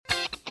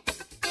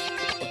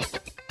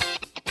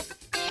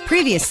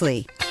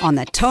Previously on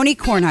the Tony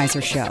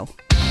Kornheiser Show.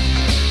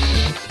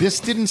 This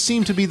didn't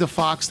seem to be the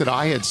fox that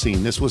I had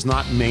seen. This was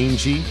not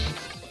mangy.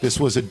 This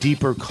was a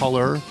deeper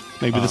color.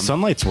 Maybe the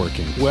sunlight's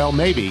working. Well,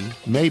 maybe.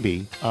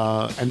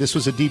 And this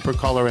was a deeper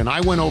color. And I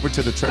went over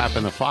to the trap,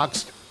 and the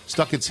fox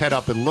stuck its head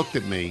up and looked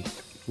at me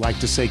like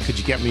to say, could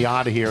you get me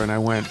out of here? And I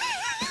went,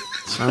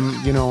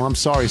 I'm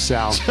sorry,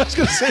 Sal. I was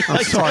going to say,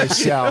 I'm sorry,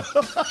 Sal.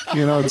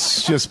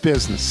 It's just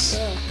business.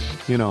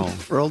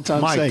 For old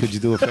time's Mike, sake. could you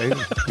do a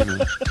favor?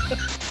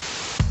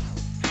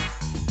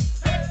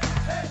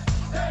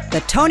 The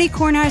Tony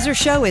Kornheiser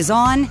Show is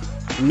on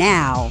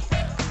now.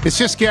 It's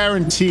just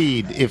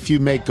guaranteed if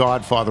you make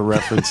Godfather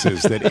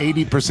references that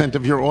 80%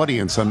 of your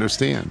audience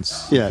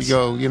understands. Yes. If you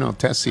go,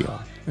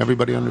 Tessio.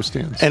 Everybody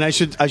understands. And I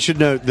should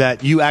note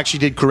that you actually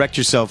did correct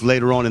yourself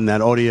later on in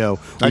that audio.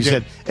 You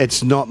said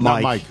it's not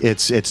Mike.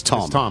 It's Tom.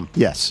 It's Tom.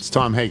 Yes. It's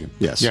Tom Hagen.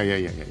 Yes.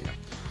 Yeah.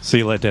 So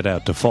you let that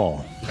out to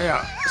fall.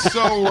 Yeah.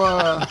 So,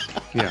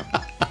 yeah.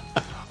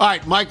 All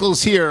right,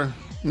 Michael's here.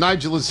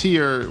 Nigel is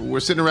here. We're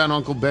sitting around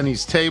Uncle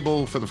Benny's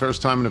table for the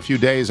first time in a few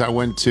days. I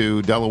went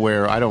to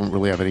Delaware. I don't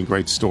really have any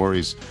great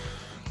stories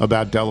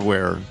about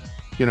Delaware.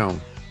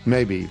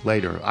 Maybe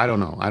later. I don't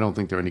know. I don't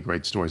think there are any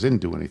great stories. I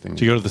didn't do anything.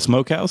 Did you go to the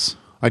smokehouse?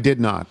 I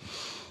did not.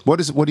 What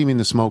do you mean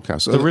the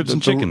smokehouse? The ribs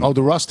and chicken.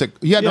 The rustic.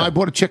 Yeah, no, Yeah. I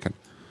bought a chicken.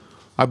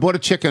 I bought a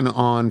chicken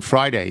on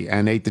Friday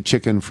and ate the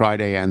chicken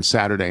Friday and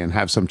Saturday and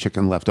have some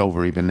chicken left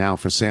over even now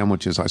for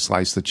sandwiches. I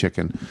sliced the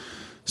chicken.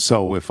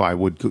 So if I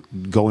would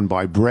go and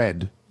buy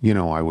bread,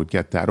 I would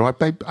get that. Or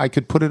I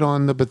could put it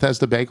on the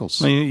Bethesda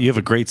bagels. Well, you have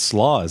a great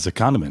slaw as a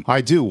condiment.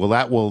 I do.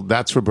 Well,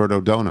 that's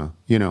Roberto Dona,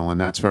 and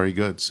that's very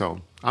good.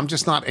 So I'm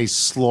just not a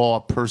slaw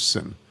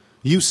person.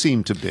 You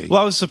seem to be.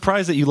 Well, I was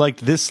surprised that you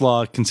liked this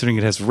slaw considering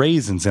it has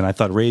raisins, and I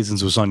thought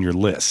raisins was on your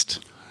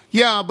list.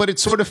 Yeah, but it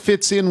sort of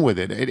fits in with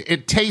it.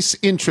 It tastes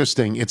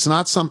interesting. It's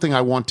not something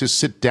I want to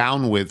sit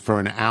down with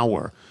for an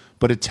hour,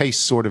 but it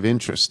tastes sort of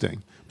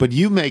interesting. But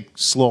you make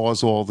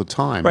slaws all the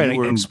time. Right, You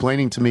were and-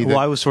 explaining to me that well,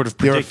 I was sort of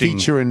they're a predicting-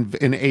 feature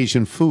in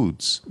Asian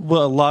foods.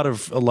 Well, a lot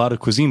of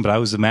cuisine, but I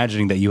was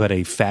imagining that you had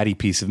a fatty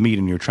piece of meat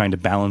and you're trying to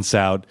balance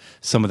out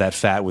some of that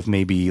fat with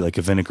maybe like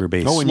a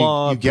vinegar-based Oh, and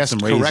slaw. you put guessed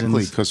some correctly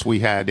raisins. because we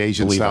had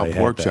Asian-style I had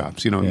pork that.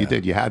 chops. You Yeah.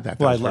 did. You had that.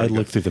 That Well, was I very good.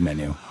 looked through the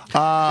menu.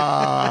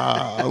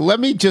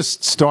 Let me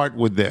just start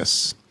with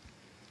this.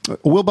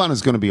 Wilbon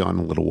is going to be on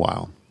in a little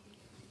while.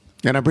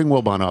 And I bring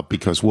Wilbon up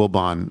because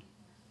Wilbon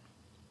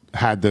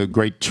had the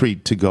great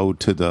treat to go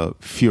to the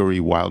Fury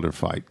Wilder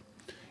fight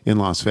in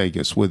Las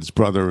Vegas with his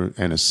brother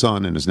and his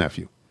son and his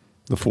nephew.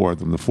 The four of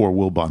them, the four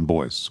Wilbon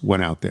boys,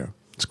 went out there.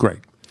 It's great.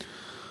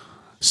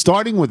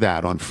 Starting with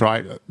that on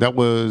Friday, that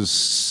was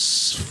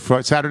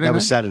Saturday night? That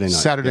was Saturday night,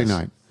 Saturday yes.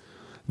 night.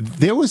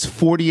 There was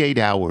 48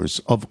 hours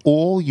of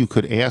all you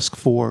could ask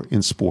for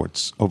in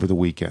sports over the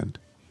weekend.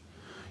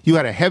 You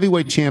had a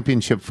heavyweight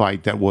championship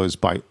fight that was,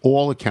 by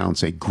all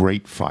accounts, a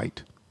great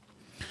fight.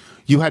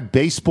 You had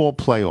baseball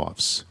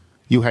playoffs.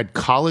 You had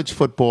college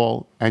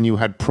football, and you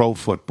had pro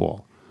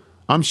football.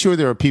 I'm sure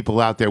there are people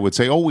out there who would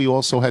say, oh, we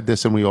also had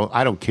this, and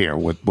I don't care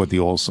what the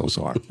alsos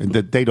are.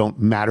 That they don't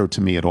matter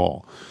to me at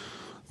all.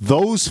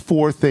 Those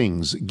four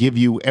things give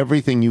you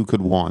everything you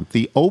could want.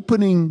 The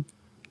opening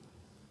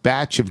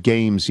batch of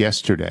games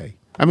yesterday,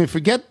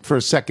 forget for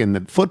a second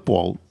that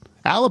football,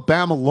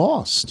 Alabama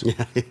lost.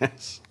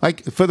 Yes.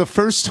 Like, for the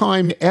first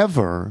time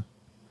ever,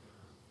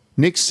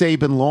 Nick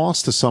Saban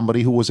lost to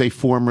somebody who was a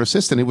former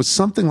assistant. It was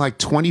something like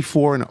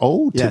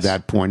 24-0 to Yes.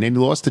 that point, and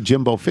he lost to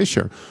Jimbo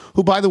Fisher,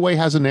 who, by the way,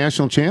 has a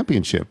national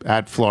championship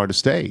at Florida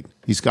State.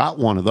 He's got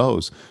one of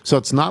those. So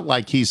it's not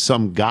like he's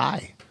some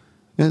guy.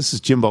 This is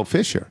Jimbo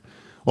Fisher,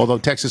 although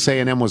Texas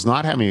A&M was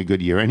not having a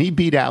good year, and he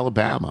beat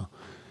Alabama.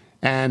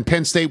 And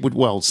Penn State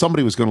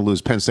somebody was going to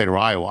lose Penn State or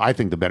Iowa. I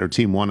think the better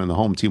team won and the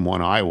home team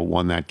won. Iowa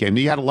won that game.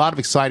 You had a lot of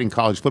exciting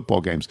college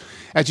football games.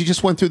 As you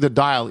just went through the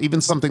dial, even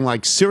something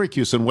like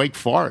Syracuse and Wake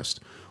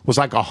Forest was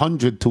like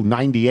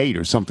 100-98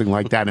 or something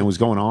like that. And it was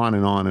going on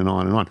and on and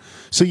on and on.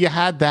 So you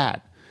had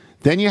that.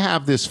 Then you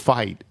have this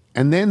fight.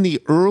 And then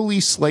the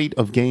early slate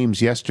of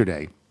games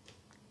yesterday,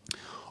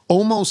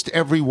 almost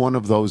every one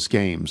of those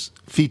games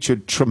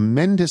featured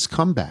tremendous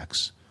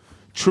comebacks.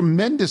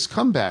 Tremendous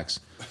comebacks.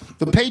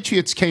 The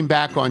Patriots came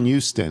back on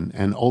Houston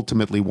and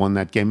ultimately won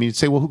that game. You'd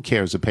say, well, who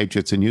cares? The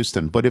Patriots in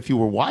Houston. But if you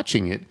were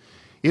watching it,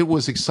 it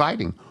was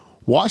exciting.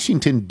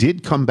 Washington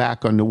did come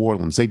back on New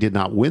Orleans. They did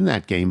not win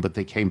that game, but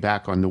they came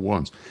back on New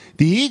Orleans.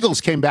 The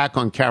Eagles came back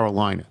on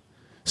Carolina.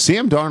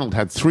 Sam Darnold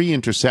had 3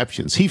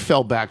 interceptions. He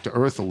fell back to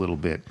earth a little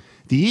bit.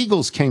 The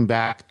Eagles came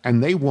back,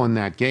 and they won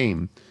that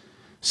game.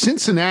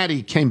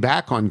 Cincinnati came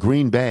back on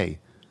Green Bay.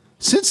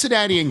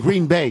 Cincinnati and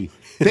Green Bay,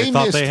 they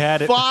thought missed they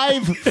had it.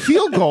 5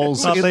 field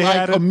goals Thought in they like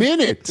had a it.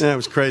 minute. Yeah, it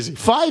was crazy.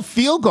 5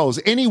 field goals,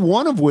 any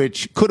one of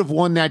which could have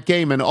won that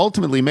game. And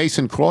ultimately,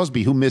 Mason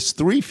Crosby, who missed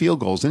 3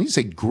 field goals, and he's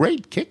a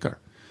great kicker.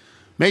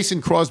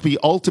 Mason Crosby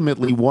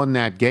ultimately won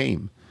that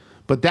game.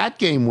 But that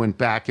game went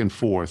back and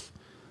forth.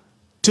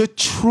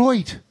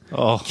 Detroit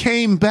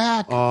came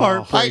back.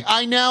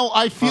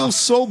 I feel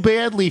so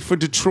badly for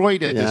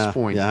Detroit at this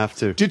point. You have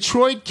to.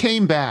 Detroit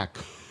came back.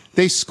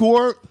 They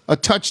score a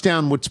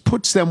touchdown, which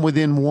puts them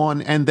within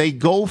 1, and they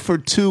go for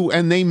 2,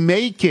 and they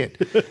make it.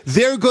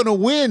 They're going to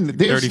win.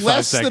 There's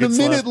less than a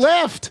minute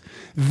left.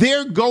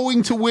 They're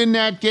going to win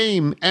that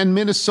game, and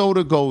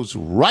Minnesota goes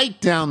right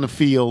down the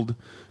field.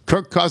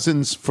 Kirk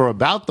Cousins, for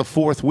about the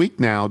 4th week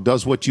now,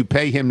 does what you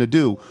pay him to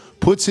do,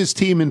 puts his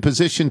team in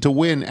position to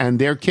win, and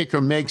their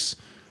kicker makes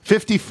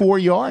 54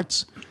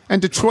 yards.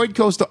 And Detroit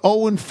goes to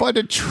 0-4.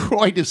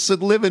 Detroit is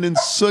living in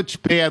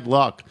such bad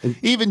luck.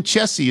 Even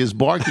Chessie is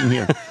barking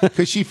here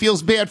because she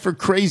feels bad for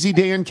crazy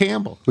Dan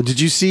Campbell. Well,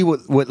 did you see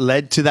what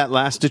led to that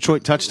last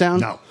Detroit touchdown?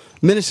 No.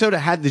 Minnesota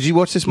did you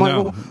watch this,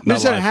 Michael? No,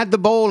 Minnesota had the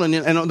ball, and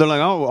they're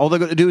like, oh, all they're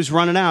going to do is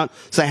run it out.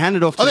 So they hand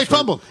it off to they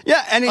fumbled.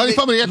 Yeah, and they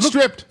fumbled. They got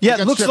stripped. Yeah,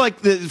 it looks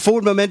like the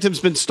forward momentum's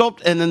been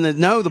stopped, and then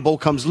the ball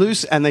comes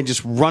loose, and they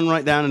just run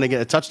right down, and they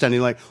get a touchdown. And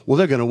you're like, well,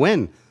 they're going to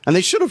win. And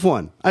they should have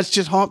won. That's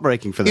just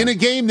heartbreaking for them. In a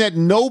game that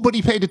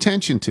nobody paid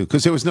attention to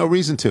because there was no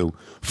reason to.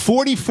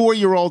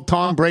 44-year-old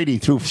Tom Brady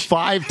threw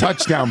 5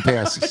 touchdown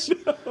passes.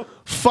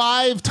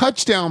 5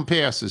 touchdown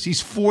passes. He's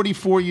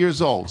 44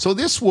 years old. So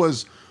this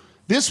was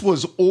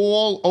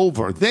all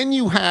over. Then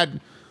you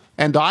had,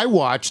 and I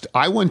went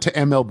to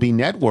MLB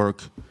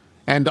Network,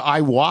 and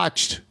I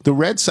watched the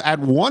Red Sox. At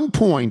one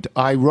point,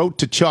 I wrote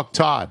to Chuck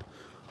Todd,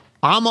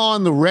 I'm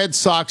on the Red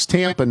Sox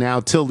Tampa now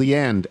till the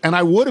end. And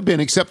I would have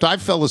been, except I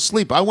fell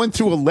asleep. I went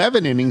through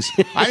 11 innings.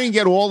 I didn't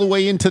get all the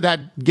way into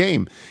that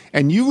game.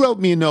 And you wrote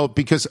me a note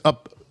because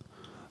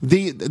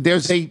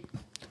there's a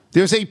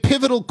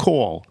pivotal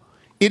call.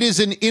 It is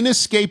an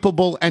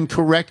inescapable and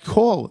correct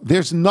call.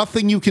 There's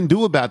nothing you can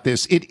do about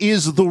this. It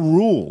is the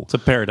rule. It's a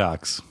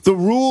paradox. The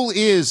rule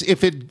is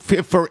if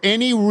for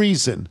any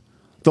reason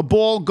the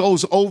ball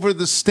goes over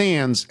the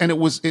stands and it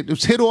was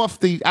hit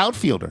off the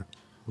outfielder.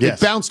 Yes.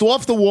 It bounced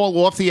off the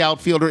wall, off the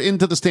outfielder,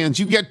 into the stands.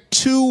 You get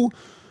 2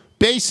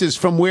 bases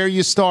from where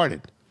you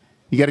started.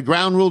 You get a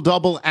ground rule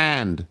double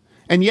and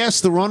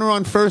yes, the runner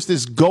on first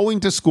is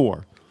going to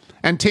score.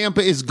 And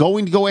Tampa is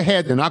going to go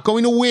ahead. They're not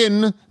going to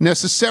win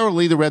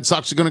necessarily. The Red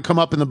Sox are going to come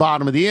up in the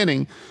bottom of the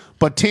inning.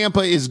 But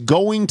Tampa is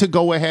going to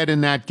go ahead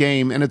in that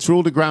game, and it's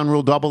ruled a ground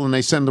rule double, and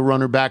they send the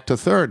runner back to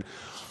third.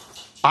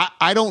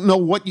 I don't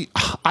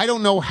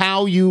know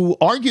how you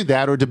argue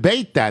that or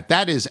debate that.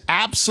 That is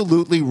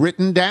absolutely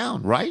written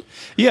down, right?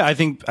 Yeah, I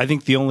think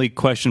the only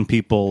question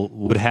people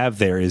would have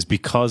there is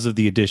because of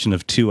the addition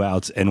of 2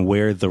 outs and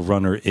where the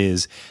runner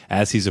is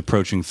as he's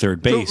approaching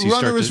third base. The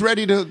runner is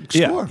ready to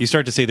score. Yeah, you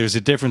start to say there's a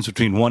difference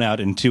between 1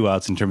 out and 2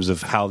 outs in terms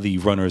of how the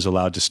runner is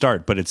allowed to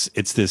start. But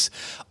it's this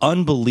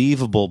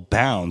unbelievable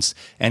bounce,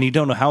 and you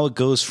don't know how it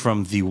goes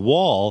from the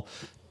wall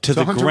to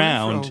the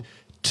ground. Renfroe.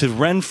 To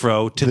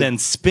Renfroe to then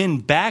spin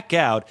back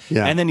out,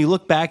 and then you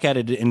look back at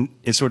it and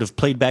it's sort of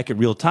played back at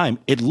real time.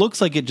 It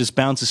looks like it just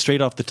bounces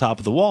straight off the top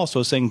of the wall. So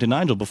I was saying to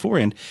Nigel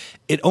beforehand,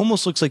 it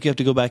almost looks like you have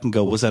to go back and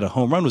go, was that a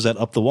home run? Was that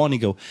up the wall? And you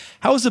go,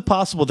 how is it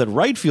possible that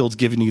right field's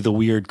giving you the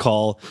weird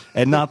call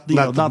and not the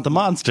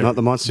monster? Not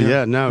the monster.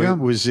 Yeah, no, yeah. it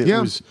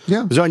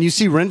was on. You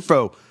see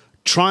Renfroe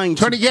trying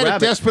to get grab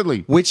it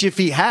desperately. Which if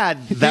he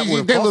had, that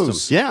would have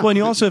cost him. Yeah. Well, and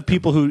you also have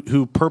people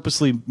who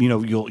purposely,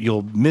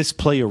 you'll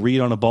misplay a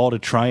read on a ball to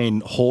try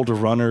and hold a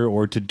runner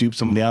or to dupe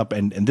somebody up,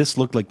 and this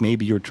looked like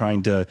maybe you were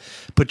trying to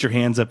put your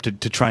hands up to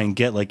try and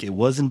get like it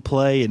was in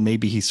play, and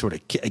maybe he sort of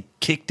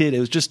kicked it.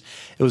 It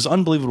was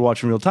unbelievable to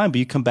watch in real time. But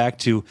you come back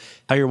to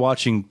how you're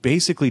watching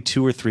basically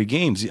 2 or 3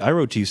 games. I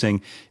wrote to you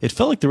saying it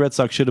felt like the Red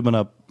Sox should have been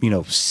up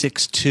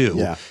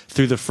 6-2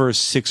 through the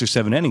first 6 or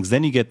 7 innings.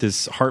 Then you get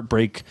this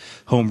heartbreak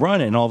home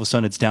run, and all of a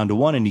sudden it's down to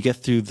 1, and you get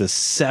through the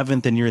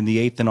 7th, and you're in the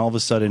 8th, and all of a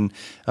sudden,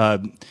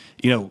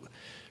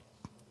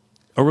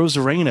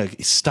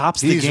 Arozarena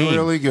stops the game. He's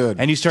really good.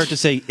 And you start to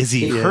say, is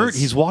he hurt?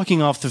 He's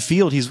walking off the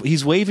field.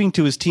 He's waving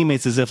to his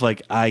teammates as if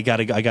like, I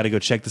gotta go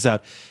check this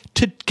out.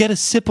 To get a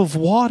sip of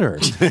water,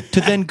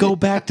 to then go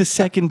back to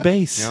second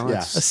base.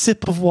 A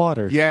sip of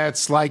water. Yeah,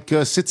 it's like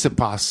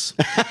Tsitsipas.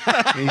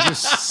 He's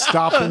just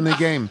stopping the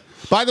game.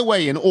 By the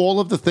way, in all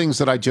of the things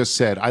that I just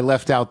said, I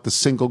left out the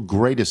single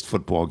greatest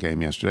football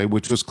game yesterday,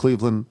 which was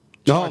Cleveland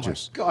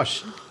Chargers. Oh, my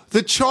gosh.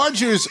 The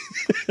Chargers,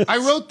 I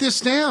wrote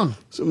this down.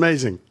 It's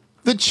amazing.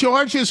 The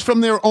Chargers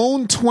from their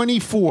own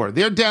 24,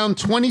 they're down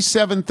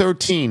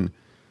 27-13.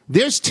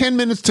 There's 10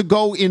 minutes to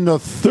go in the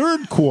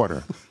third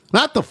quarter.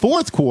 Not the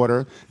fourth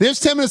quarter. There's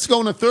 10 minutes to go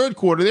in the third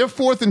quarter. They're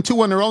 4th and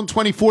 2 on their own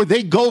 24.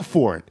 They go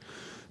for it.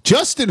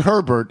 Justin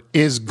Herbert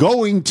is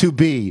going to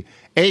be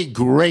a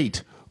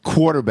great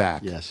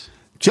quarterback. Yes.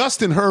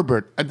 Justin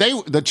Herbert,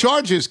 the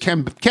Chargers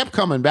kept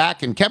coming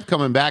back, and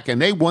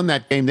they won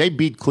that game. They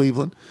beat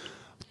Cleveland.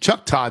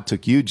 Chuck Todd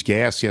took huge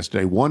gas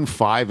yesterday, won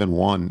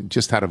 5-1.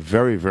 Just had a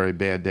very, very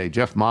bad day.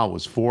 Jeff Ma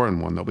was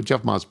 4-1 though, but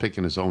Jeff Ma's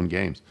picking his own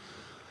games.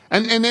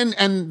 And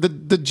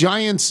the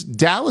Giants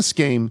Dallas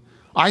game,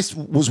 I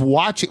was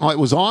watching. It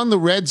was on the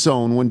red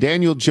zone when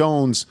Daniel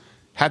Jones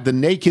had the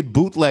naked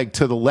bootleg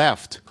to the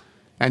left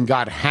and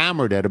got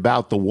hammered at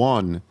about the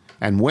 1.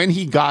 And when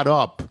he got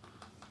up,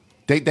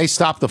 they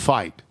stopped the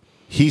fight.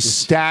 He's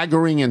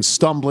staggering and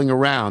stumbling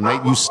around.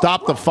 You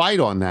stop the fight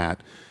on that.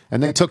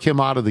 and they took him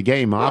out of the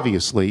game,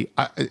 obviously.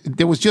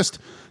 There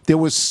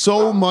was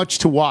so much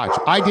to watch.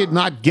 I did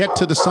not get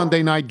to the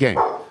Sunday night game.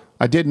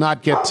 I did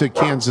not get to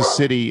Kansas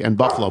City and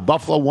Buffalo.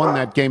 Buffalo won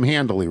that game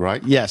handily,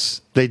 right? Yes,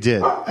 they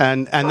did.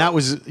 And that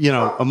was,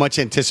 a much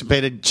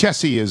anticipated.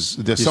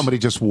 Chessie somebody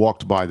just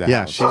walked by that Yeah,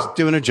 house. she's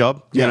doing her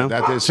job,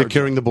 that is her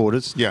securing the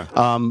borders. Yeah.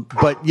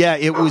 But yeah,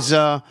 it was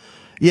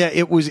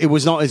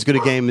not as good a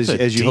game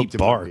as you hoped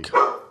it would be.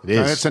 It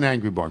is. It's an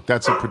angry bark.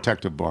 That's a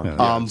protective bark.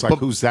 It's like, but-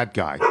 who's that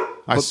guy?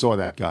 I saw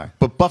that guy.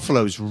 But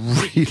Buffalo's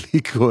really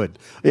good.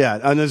 Yeah,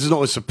 and this is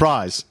not a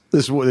surprise.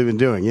 This is what they've been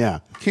doing, yeah.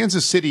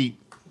 Kansas City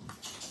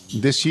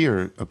this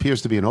year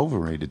appears to be an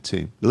overrated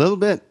team. A little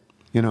bit.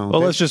 Well,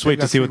 let's just wait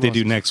to see what they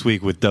do next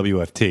week with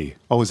WFT.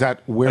 Oh, is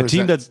that where a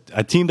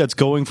team that's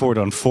going for it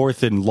on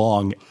 4th and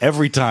long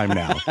every time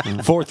now?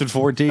 4th and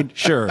 14,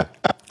 sure.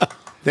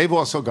 They've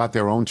also got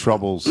their own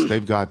troubles.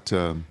 They've got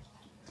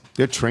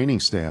their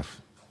training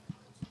staff.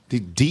 The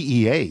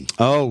DEA.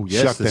 Oh,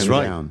 yes, shut that's them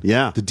right. down.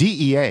 Yeah. The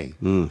DEA.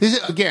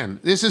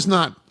 This is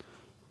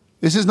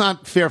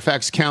not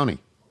Fairfax County.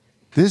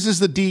 This is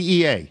the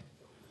DEA.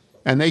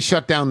 And they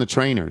shut down the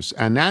trainers.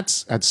 And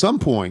that's, at some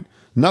point,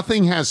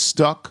 nothing has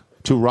stuck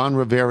to Ron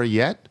Rivera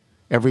yet.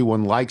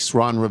 Everyone likes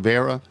Ron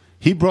Rivera.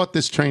 He brought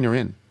this trainer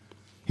in.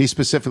 He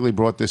specifically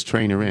brought this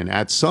trainer in.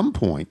 At some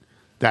point,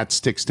 that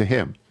sticks to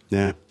him.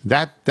 Yeah.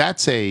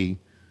 That's a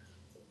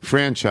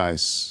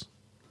franchise.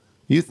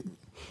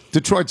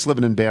 Detroit's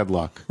living in bad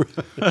luck.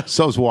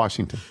 So's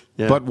Washington.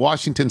 Yeah. But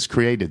Washington's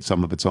created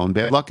some of its own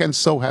bad luck, and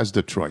so has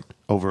Detroit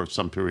over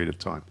some period of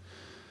time.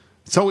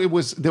 So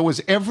there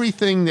was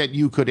everything that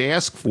you could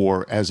ask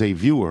for as a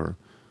viewer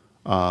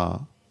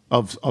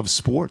of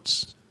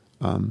sports.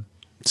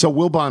 So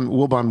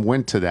Wilbon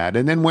went to that,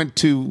 and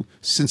then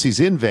since he's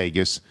in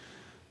Vegas,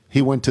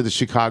 he went to the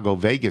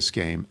Chicago-Vegas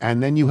game.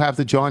 And then you have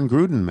the John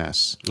Gruden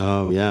mess.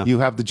 Oh, yeah. You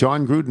have the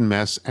John Gruden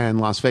mess, and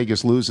Las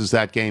Vegas loses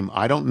that game.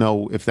 I don't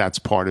know if that's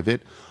part of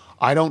it.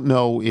 I don't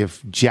know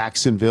if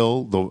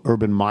Jacksonville, the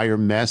Urban Meyer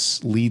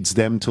mess, leads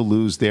them to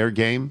lose their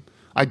game.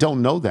 I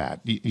don't know that.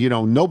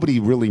 Nobody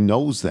really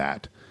knows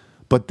that.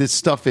 But this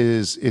stuff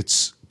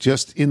it's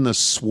just in the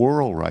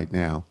swirl right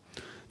now.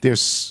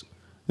 There's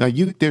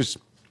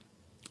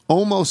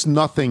almost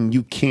nothing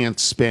you can't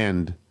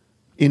spend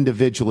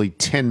individually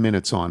 10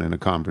 minutes on in a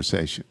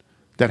conversation.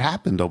 That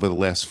happened over the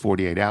last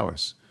 48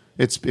 hours.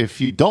 If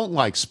you don't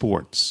like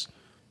sports,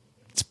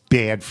 it's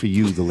bad for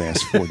you the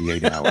last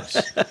 48 hours.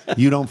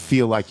 You don't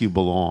feel like you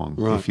belong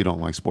if you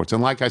don't like sports.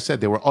 And like I said,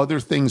 there were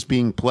other things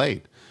being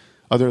played,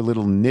 other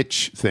little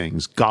niche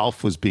things.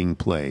 Golf was being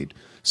played.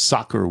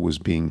 Soccer was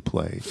being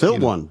played. Phil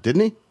won,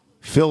 didn't he?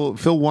 Phil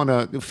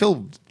won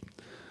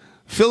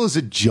Phil is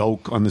a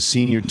joke on the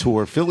senior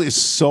tour. Phil is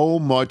so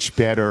much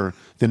better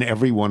than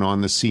everyone on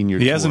the senior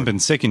tour. He hasn't been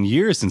sick in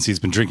years since he's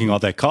been drinking all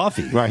that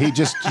coffee. Right. He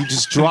just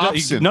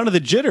drops it. None of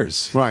the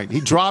jitters. Right. He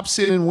drops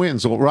it and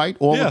wins, all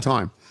the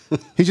time.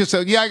 He just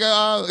said,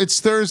 it's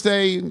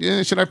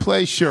Thursday. Should I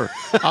play? Sure.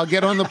 I'll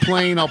get on the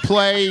plane. I'll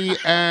play,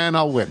 and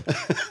I'll win.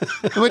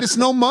 It's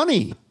no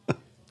money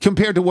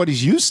compared to what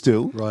he's used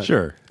to. Right.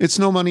 Sure. It's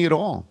no money at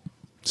all.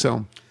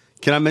 So...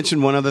 Can I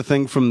mention one other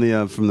thing from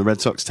the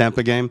Red Sox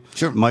Tampa game?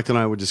 Sure. Mike and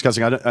I were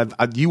discussing.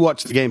 You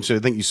watched the game, so I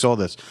think you saw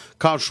this.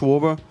 Kyle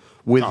Schwarber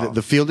with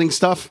the fielding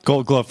stuff.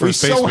 Gold Glove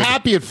first He's base. so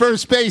happy at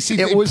first base. He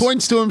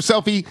points to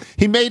himself. He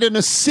made an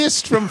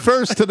assist from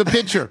first to the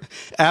pitcher.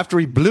 After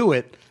he blew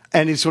it,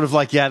 and he's sort of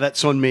like, yeah,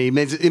 that's on me.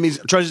 He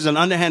tries an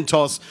underhand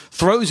toss,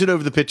 throws it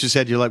over the pitcher's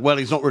head. You're like, well,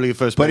 he's not really a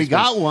first baseman. But he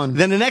got one.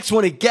 Then the next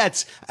one he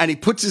gets, and he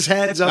puts his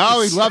hands up.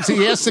 Oh, he loves it.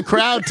 He asks the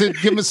crowd to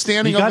give him a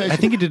standing ovation. I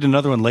think he did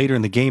another one later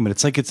in the game, and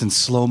it's like it's in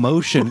slow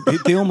motion.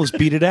 They almost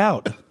beat it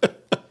out.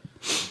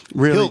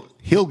 Really?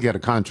 He'll get a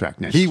contract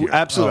next year.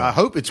 Absolutely. I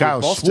hope it's Kyle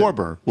with Boston.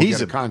 Schwarber will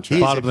get a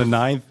contract. Bottom of the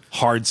ninth,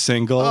 hard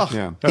single.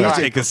 Yeah. He's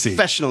Take a a seat.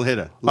 professional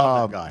hitter.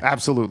 Love that guy.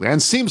 Absolutely.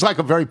 And seems like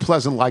a very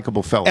pleasant,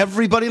 likable fellow.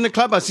 Everybody in the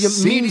club, I see him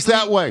Seems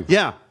that way.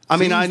 Yeah. I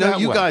mean, Seems I know that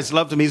you way. guys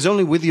loved him. He's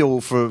only with you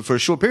all for a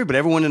short period, but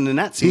everyone in the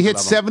Nats seems He to hit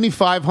love him.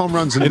 75 home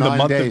runs in In the 9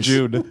 month days. of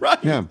June.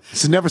 Right. Yeah.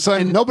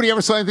 Nobody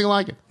ever saw anything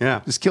like it.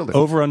 Yeah. Just killed it.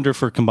 Over under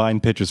for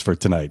combined pitches for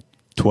tonight.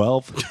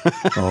 12.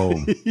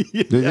 Oh.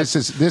 This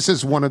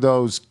is one of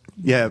those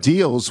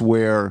deals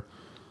where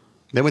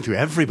They went through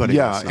everybody.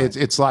 last night.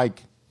 it's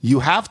like you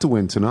have to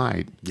win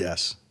tonight.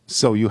 Yes.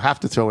 So you have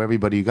to throw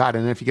everybody you got.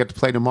 And if you get to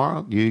play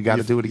tomorrow, you got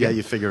to do it again. Yeah,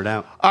 you figure it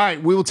out. All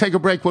right, we will take a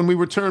break. When we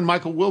return,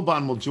 Michael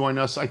Wilbon will join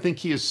us. I think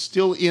he is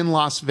still in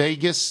Las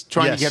Vegas,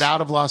 trying Yes. to get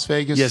out of Las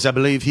Vegas. Yes, I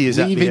believe he is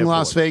at the leaving airport.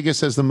 Las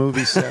Vegas, as the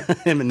movie said.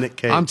 Him and Nick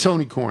Cage. I'm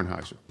Tony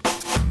Kornheiser.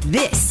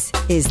 This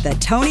is the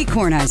Tony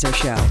Kornheiser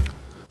Show.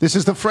 This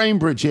is the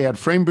FrameBridge ad.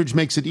 FrameBridge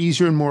makes it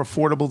easier and more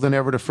affordable than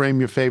ever to frame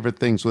your favorite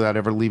things without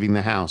ever leaving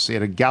the house.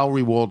 Add a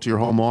gallery wall to your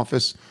home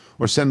office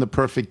or send the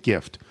perfect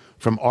gift.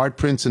 From art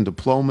prints and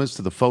diplomas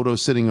to the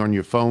photos sitting on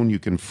your phone, you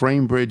can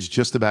FrameBridge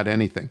just about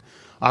anything.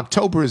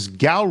 October is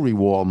Gallery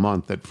Wall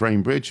Month at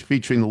FrameBridge,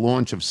 featuring the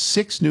launch of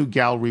 6 new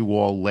gallery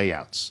wall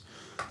layouts.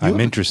 I'm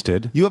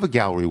interested. You have a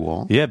gallery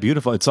wall. Yeah,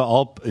 beautiful. It's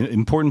all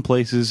important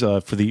places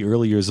for the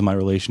early years of my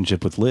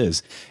relationship with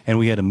Liz. And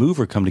we had a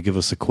mover come to give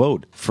us a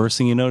quote. First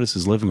thing you notice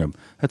is living room.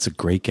 That's a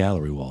great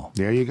gallery wall.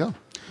 There you go.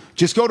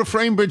 Just go to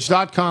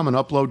framebridge.com and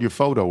upload your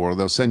photo, or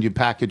they'll send you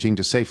packaging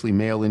to safely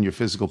mail in your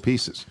physical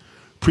pieces.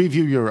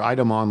 Preview your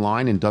item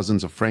online in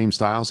dozens of frame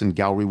styles and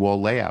gallery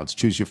wall layouts.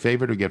 Choose your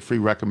favorite or get free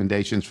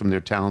recommendations from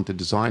their talented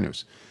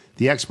designers.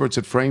 The experts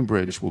at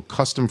FrameBridge will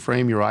custom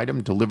frame your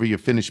item, deliver your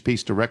finished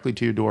piece directly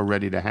to your door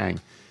ready to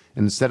hang.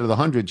 And instead of the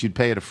hundreds you'd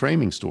pay at a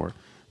framing store,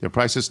 their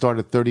prices start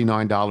at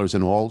 $39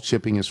 and all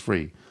shipping is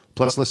free.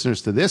 Plus,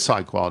 listeners to this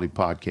high-quality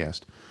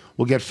podcast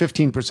will get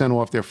 15%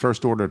 off their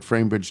first order at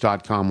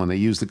framebridge.com when they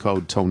use the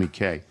code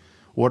TonyK.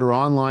 Order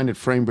online at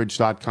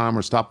framebridge.com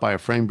or stop by a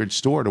FrameBridge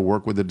store to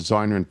work with a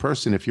designer in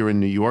person if you're in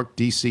New York,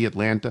 D.C.,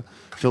 Atlanta,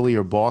 Philly,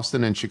 or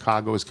Boston, and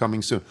Chicago is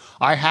coming soon.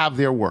 I have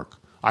their work.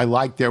 I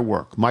like their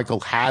work. Michael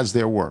has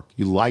their work.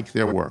 You like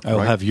their work. I will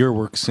right? have your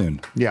work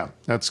soon. Yeah,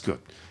 that's good.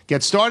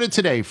 Get started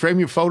today. Frame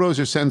your photos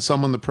or send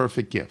someone the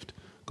perfect gift.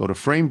 Go to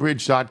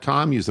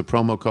framebridge.com. Use the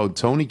promo code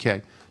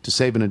TonyK to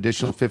save an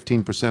additional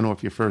 15%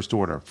 off your first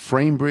order.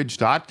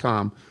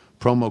 Framebridge.com,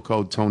 promo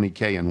code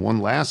TonyK. And one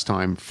last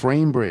time,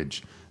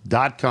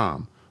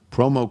 framebridge.com,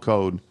 promo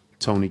code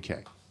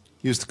TonyK.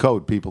 Use the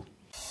code, people.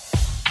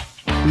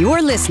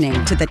 You're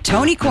listening to The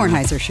Tony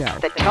Kornheiser Show.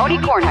 The Tony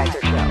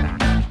Kornheiser Show.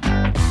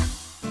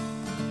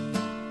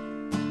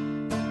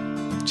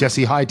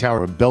 Jesse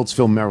Hightower of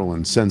Beltsville,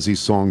 Maryland, sends these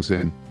songs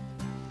in.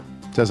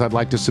 Says, I'd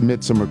like to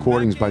submit some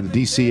recordings by the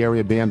D.C.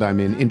 area band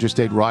I'm in,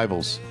 Interstate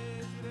Rivals.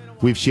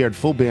 We've shared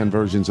full band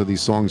versions of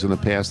these songs in the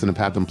past and have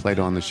had them played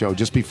on the show.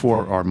 Just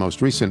before our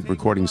most recent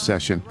recording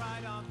session,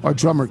 our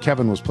drummer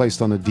Kevin was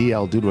placed on the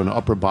DL due to an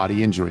upper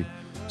body injury.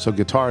 So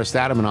guitarist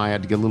Adam and I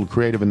had to get a little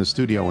creative in the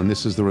studio, and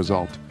this is the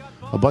result.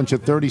 A bunch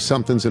of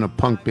 30-somethings in a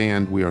punk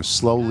band. We are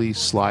slowly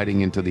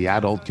sliding into the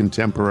adult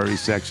contemporary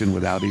section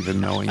without even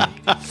knowing it.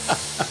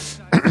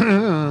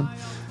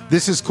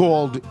 This is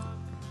called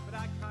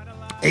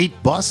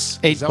 8 Bus.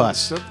 8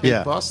 Bus.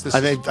 8 Bus. This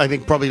I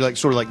think probably like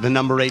sort of like the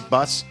number 8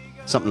 Bus,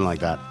 something like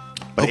that.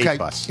 But okay. 8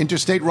 Bus.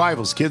 Interstate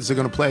Rivals. Kids are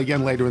going to play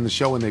again later in the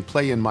show, and they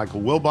play in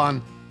Michael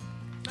Wilbon.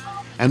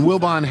 And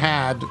Wilbon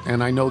had,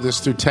 and I know this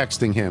through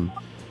texting him,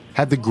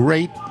 had the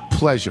great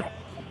pleasure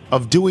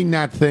of doing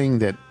that thing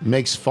that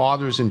makes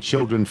fathers and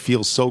children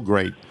feel so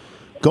great.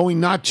 Going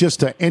not just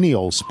to any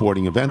old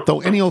sporting event,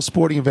 though any old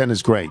sporting event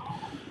is great,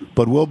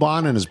 but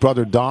Wilbon and his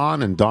brother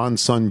Don and Don's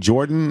son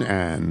Jordan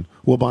and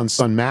Wilbon's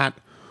son Matt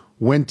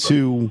went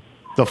to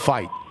the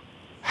fight.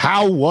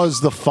 How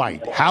was the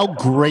fight? How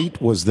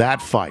great was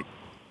that fight?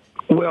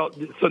 Well,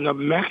 so now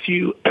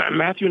Matthew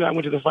and I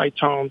went to the fight,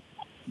 Tom.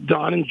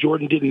 Don and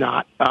Jordan did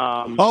not.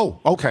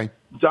 Okay.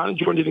 Don and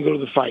Jordan didn't go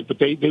to the fight, but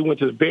they went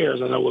to the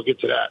Bears. I know we'll get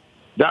to that.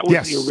 That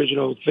was the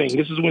original thing.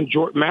 This is when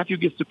Matthew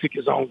gets to pick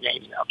his own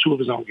games now, 2 of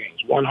his own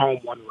games, one home,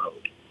 one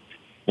road.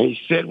 And he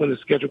said when the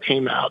schedule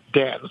came out,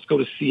 Dad, let's go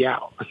to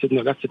Seattle. I said,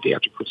 no, that's the day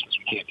after Christmas.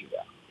 We can't do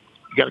that.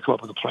 You got to come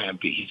up with a plan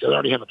B. He said, I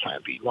already have a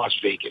plan B, Las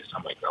Vegas.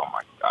 I'm like, oh,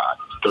 my God,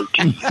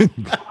 13.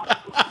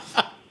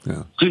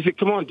 Yeah. So he said,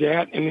 come on,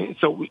 Dad. And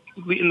so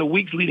in the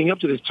weeks leading up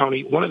to this,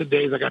 Tony, one of the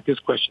days I got this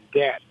question,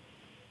 Dad,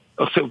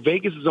 so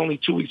Vegas is only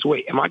 2 weeks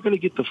away. Am I going to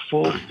get the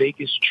full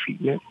Vegas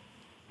treatment?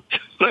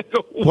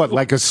 What,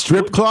 like a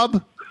strip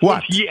club?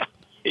 What? Yeah.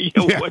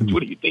 What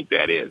do you think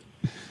that is?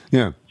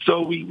 Yeah.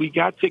 So we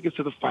got tickets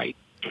to the fight.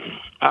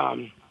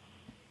 And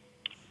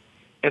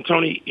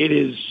Tony, it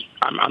is,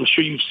 I'm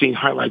sure you've seen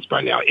highlights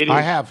by now. It is,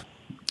 I have.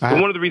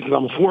 One of the reasons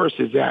I'm for us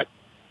is that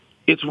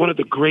it's one of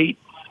the great,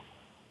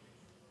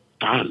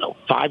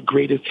 5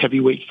 greatest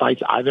heavyweight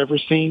fights I've ever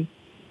seen.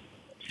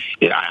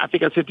 I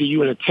think I said to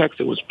you in a text,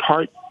 it was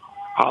part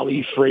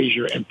Ali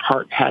Frazier and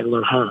part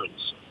Hagler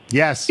Hearns.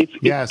 Yes.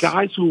 It's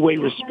guys who weigh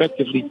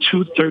respectively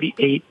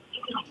 238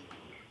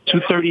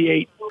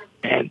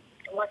 and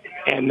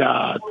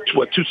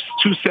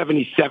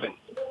 277,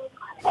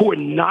 who are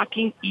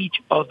knocking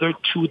each other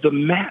to the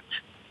mat.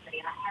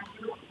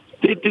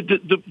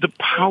 The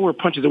power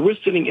punches. And we're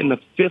sitting in the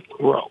 5th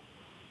row.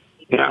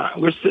 Now,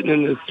 we're sitting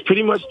in this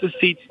pretty much the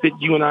seats that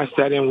you and I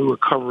sat in. We were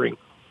covering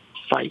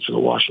fights for the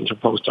Washington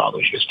Post all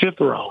those years. 5th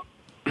row.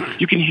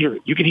 You can hear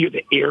it. You can hear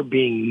the air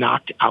being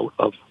knocked out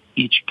of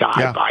each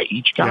guy by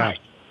each guy.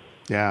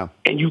 Yeah.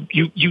 And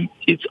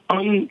it's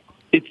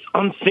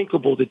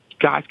unthinkable that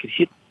guys could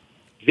hit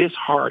this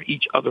hard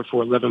each other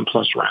for 11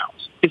 plus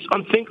rounds. It's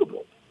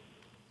unthinkable.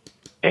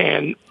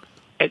 And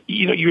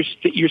you're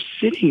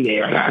sitting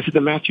there, and I said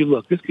to Matthew,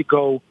 look, this could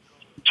go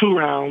 2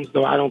 rounds,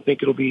 though I don't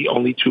think it'll be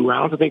only 2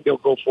 rounds. I think they'll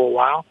go for a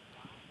while,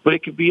 but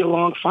it could be a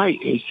long fight.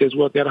 And he says,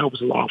 well, Dad, I hope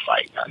it's a long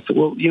fight. I said,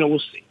 well, we'll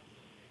see.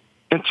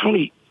 And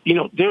Tony,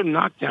 their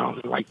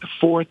knockdowns are like the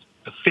 4th,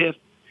 the 5th,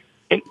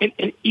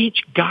 and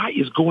each guy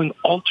is going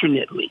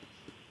alternately.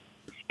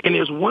 And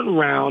there's one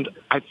round,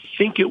 I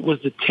think it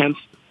was the 10th,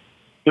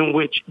 in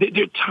which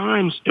there are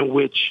times in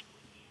which,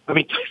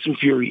 Tyson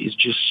Fury is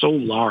just so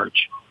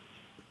large.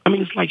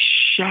 It's like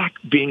Shaq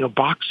being a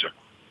boxer.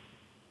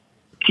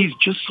 he's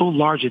just so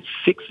large at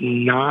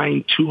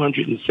 6'9",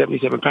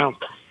 277 pounds.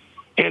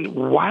 And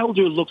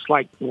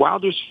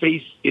Wilder's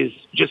face is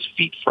just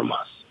feet from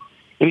us.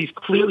 And he's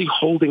clearly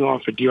holding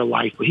on for dear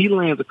life, but he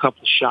lands a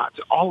couple of shots.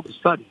 And all of a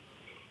sudden,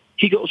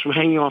 he goes from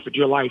hanging on for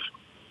dear life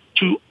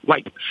to,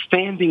 like,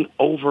 standing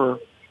over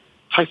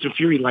Tyson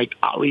Fury like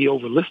Ali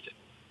overlisted.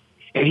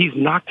 And he's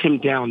knocked him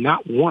down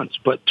not once,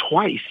 but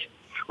twice.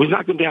 He's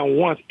knocked him down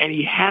once, and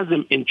he has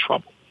him in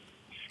trouble.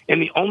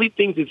 And the only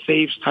thing that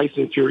saves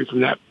Tyson Fury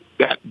from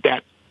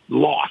that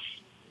loss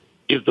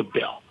is the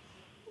bell,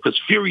 because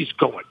Fury's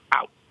going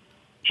out.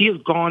 He has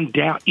gone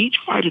down. Each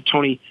fighter,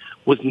 Tony,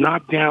 was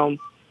knocked down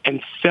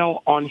and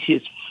fell on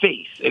his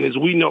face. And as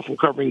we know from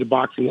covering the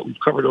boxing that we've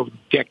covered over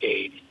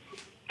decades,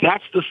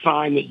 that's the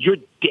sign that you're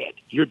dead.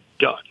 You're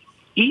done.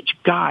 Each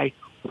guy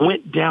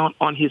went down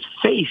on his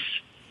face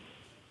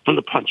from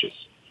the punches,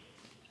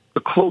 the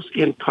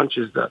close-in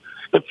punches.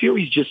 The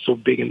Fury's just so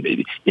big and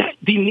baby. Yeah,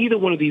 neither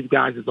one of these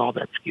guys is all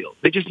that skilled.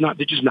 They're just not.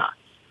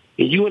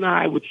 And you and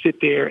I would sit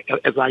there,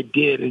 as I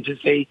did, and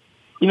just say,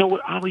 you know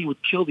what, Ali would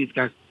kill these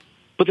guys.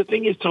 But the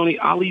thing is, Tony,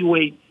 Ali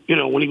weighed,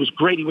 when he was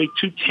great, he weighed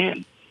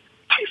 210.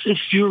 Tyson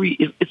Fury,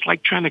 it's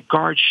like trying to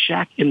guard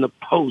Shaq in the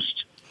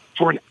post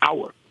for an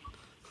hour.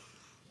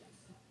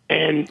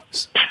 And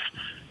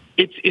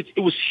it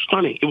was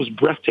stunning. It was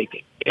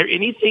breathtaking.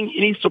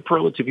 Any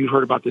superlative you've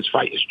heard about this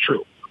fight is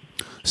true.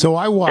 So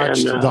I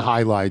watched the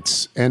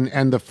highlights,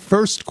 and the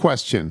first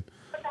question,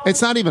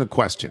 it's not even a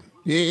question.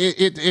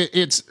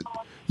 It's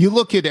you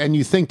look at it and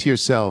you think to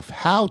yourself,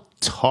 how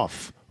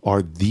tough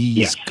are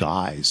these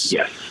guys?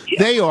 Yes.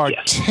 They are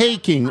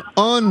taking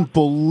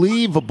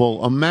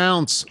unbelievable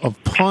amounts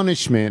of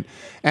punishment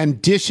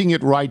and dishing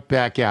it right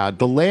back out.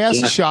 The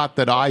last shot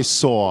that I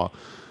saw,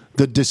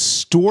 the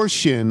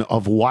distortion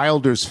of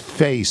Wilder's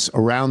face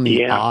around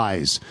the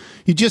eyes,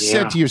 you just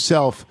said to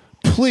yourself,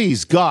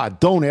 please, God,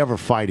 don't ever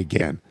fight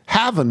again.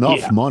 Have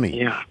enough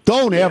money. Yeah.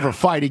 Don't ever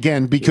fight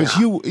again, because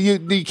you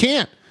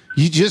can't.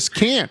 You just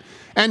can't.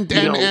 And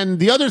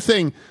the other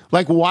thing,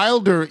 like,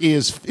 Wilder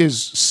is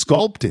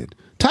sculpted.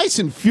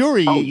 Tyson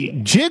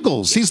Fury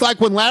jiggles. He's like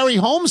when Larry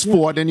Holmes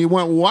fought, and you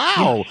went,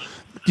 wow.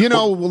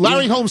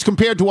 Larry Holmes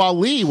compared to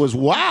Ali was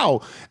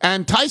wow.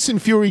 And Tyson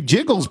Fury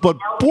jiggles, but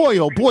boy,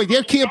 oh boy,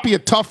 there can't be a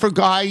tougher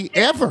guy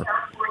ever.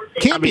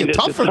 Can't be a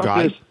tougher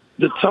guy.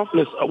 The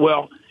toughness,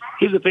 well,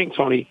 here's the thing,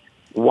 Tony.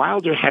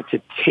 Wilder had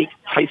to take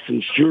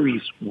Tyson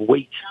Fury's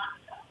weight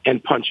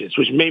and punches,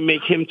 which may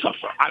make him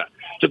tougher.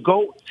 To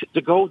go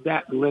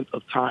that length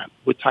of time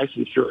with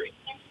Tyson Fury,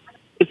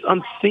 it's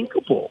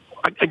unthinkable.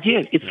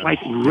 Again, it's like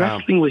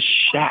wrestling with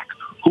Shaq,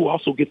 who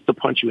also gets to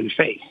punch you in the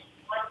face.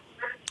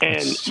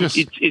 And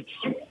it's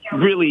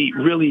really,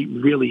 really,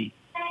 really,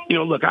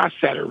 look, I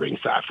sat at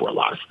ringside for a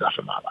lot of stuff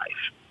in my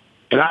life,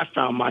 and I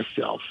found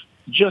myself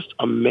just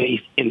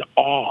amazed, in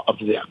awe of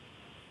them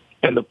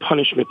and the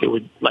punishment they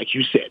were, like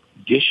you said,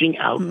 dishing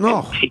out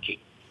and taking.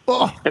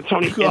 And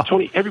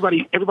Tony,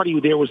 everybody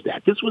who there was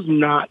that. This was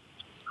not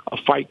a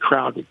fight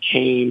crowd that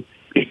came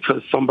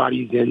because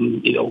somebody's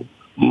in,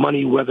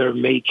 Money Weather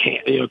May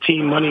camp,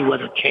 Team Money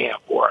Weather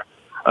camp, or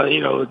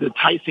the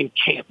Tyson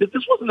camp.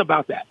 This wasn't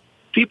about that.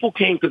 People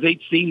came because they'd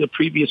seen the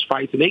previous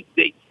fights, and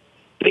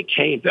they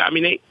came. I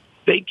mean,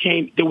 they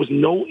came. There was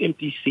no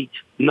empty seats,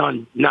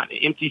 none, not an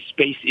empty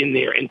space in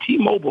there. And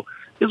T-Mobile,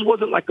 this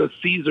wasn't like a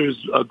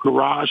Caesar's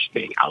garage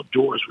thing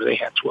outdoors where they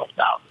had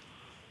 12,000.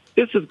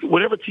 This is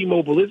whatever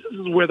T-Mobile is. This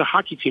is where the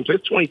hockey team plays,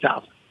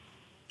 20,000.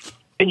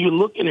 And you're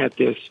looking at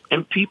this,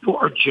 and people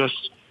are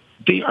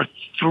they are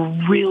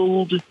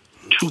thrilled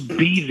to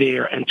be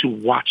there and to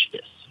watch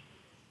this.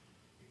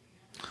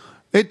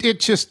 It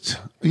just,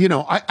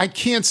 I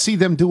can't see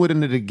them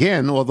doing it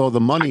again, although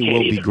the money will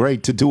be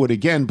great to do it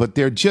again, but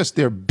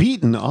they're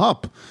beaten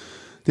up.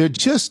 They're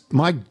just,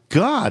 my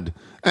God.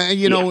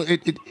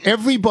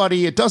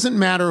 Everybody, it doesn't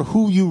matter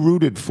who you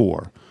rooted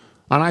for.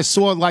 And I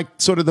saw, like,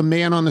 sort of the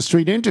man on the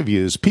street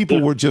interviews.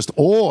 People were just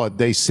awed.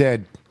 They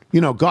said,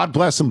 God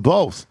bless them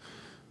both.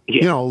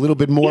 A little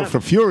bit more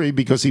for Fury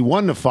because he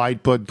won the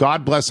fight, but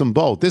God bless them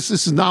both. This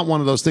is not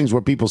one of those things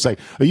where people say,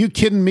 are you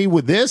kidding me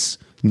with this?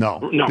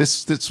 No.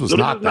 This was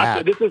not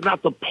that. This is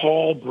not the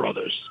Paul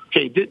brothers.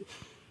 Okay,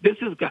 this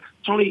is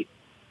Tony.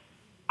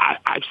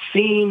 I've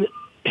seen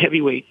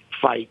heavyweight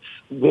fights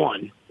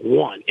won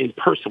in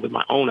person with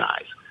my own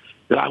eyes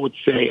that I would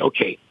say,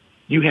 okay,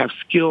 you have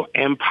skill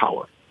and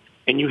power,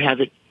 and you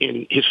have it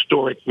in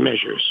historic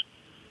measures,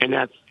 and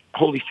that's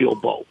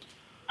Holyfield Bowe.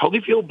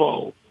 Holyfield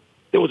Bowe,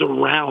 there was a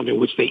round in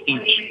which they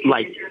each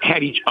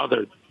had each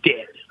other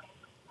dead,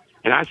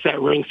 and I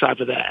sat ringside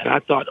for that, and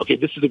I thought, okay,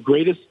 this is the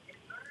greatest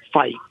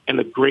fight and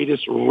the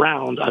greatest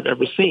round I've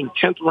ever seen.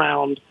 10th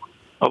round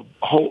of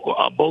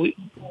Bowe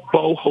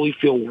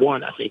Holyfield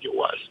won, I think it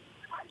was.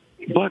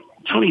 But,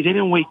 Tony, they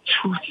didn't weigh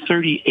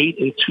 238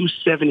 and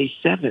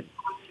 277.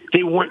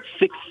 They weren't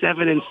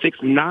 6'7" and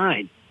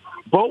 6'9".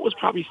 Bowe was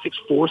probably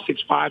 6'4",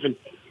 6'5", and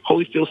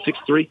Holyfield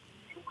 6'3".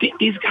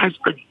 These guys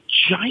are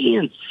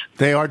giants.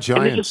 They are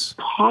giants. And they're just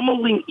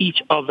pummeling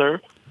each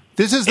other.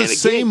 This is the And again,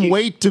 same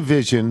weight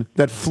division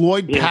that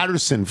Floyd Yeah.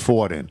 Patterson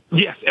fought in.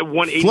 Yes, at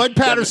 187. Floyd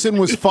Patterson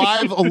was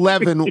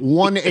 5'11",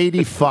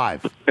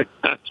 185.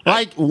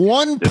 Like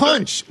one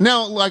punch.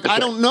 Now, like I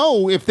don't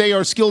know if they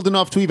are skilled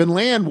enough to even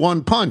land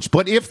one punch,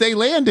 but if they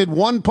landed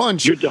one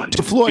punch You're done.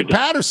 to Floyd You're done.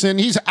 Patterson,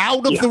 he's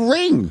out of Yeah. the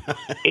ring.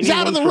 He's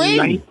out of the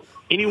ring.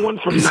 Anyone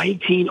from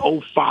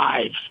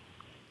 1905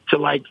 to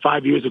like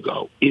 5 years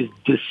ago is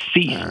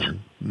deceased.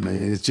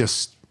 Man, it's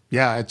just,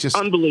 yeah, it's just.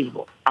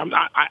 Unbelievable.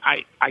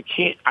 I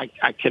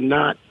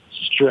cannot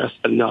stress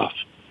enough.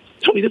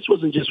 Tony, this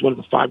wasn't just one of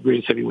the 5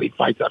 greatest heavyweight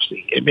fights I've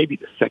seen. It may be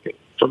the second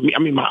for me. I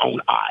mean, my own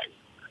eyes.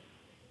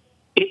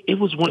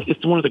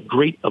 It's one of the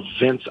great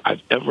events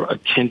I've ever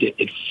attended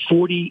in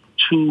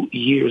 42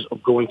 years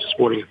of going to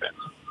sporting events.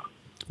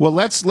 Well,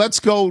 let's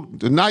go.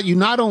 You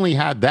not only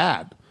had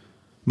that,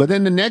 but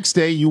then the next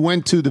day you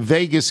went to the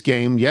Vegas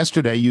game.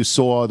 Yesterday you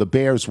saw the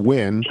Bears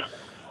win.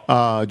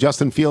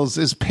 Justin Fields,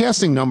 his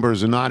passing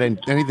numbers are not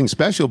anything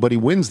special, but he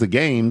wins the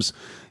games.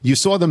 You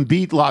saw them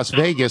beat Las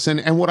Vegas,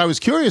 and what I was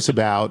curious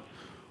about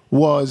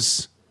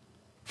was,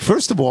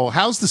 first of all,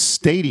 how's the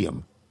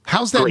stadium?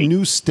 How's that Great.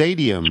 new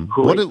stadium?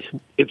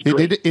 It's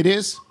great. It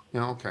is?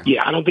 Yeah, okay.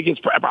 Yeah, I don't think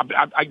it's.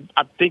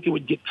 I think it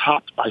would get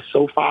topped by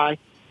SoFi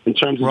in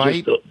terms of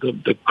Right. just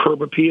the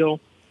curb appeal.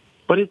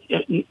 But it's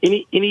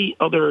any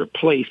other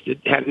place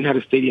that hadn't had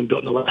a stadium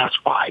built in the last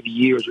 5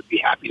 years would be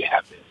happy to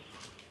have this.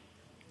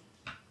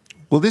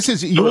 Well, this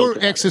is your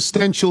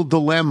existential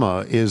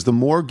dilemma is the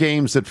more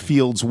games that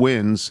Fields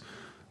wins,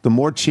 the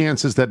more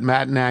chances that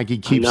Matt Nagy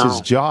keeps his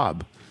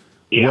job.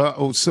 Yeah.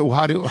 Well, so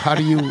how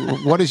do you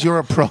what is your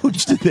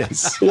approach to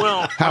this?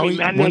 Well,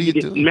 Matt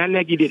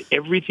Nagy did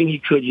everything he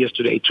could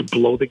yesterday to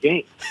blow the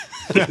game,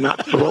 if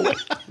not throw it.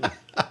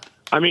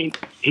 I mean,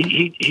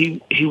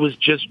 he was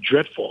just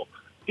dreadful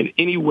in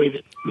any way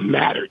that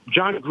mattered.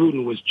 John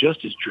Gruden was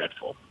just as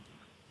dreadful,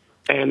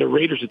 and the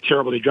Raiders are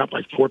terrible. They dropped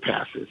like 4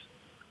 passes.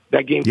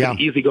 That game could have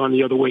easily gone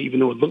the other way, even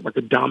though it looked like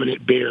a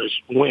dominant Bears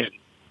win.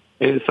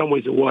 And in some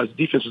ways it was.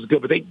 Defense was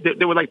good, but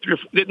they were like 3 or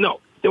 4.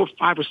 No, there were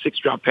 5 or 6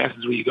 drop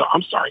passes where you go,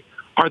 I'm sorry.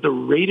 Are the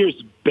Raiders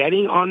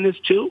betting on this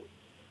too?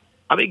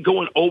 Are they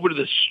going over to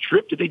the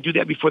strip? Did they do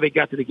that before they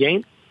got to the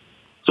game?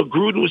 So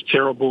Gruden was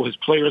terrible. His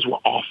players were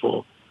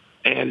awful.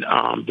 And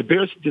the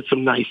Bears did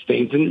some nice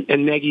things,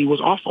 and Nagy was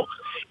awful.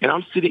 And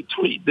I'm sitting,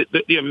 Tony,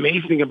 the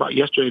amazing thing about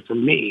yesterday for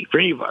me, for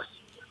any of us,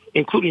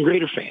 including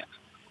Raider fans,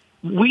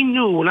 we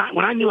knew when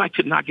I knew I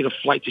could not get a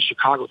flight to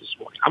Chicago this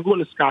morning, I'm going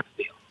to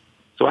Scottsdale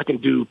so I can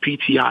do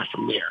PTI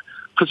from there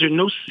because there are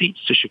no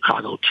seats to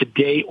Chicago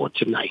today or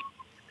tonight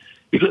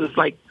because it's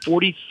like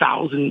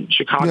 40,000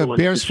 Chicagoans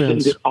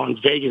descended on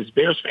Vegas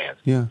Bears fans.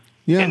 Yeah.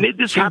 Yeah. And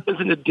this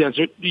happens in the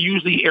desert,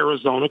 usually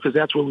Arizona, because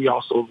that's where we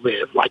also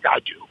live, like I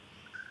do.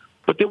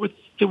 But there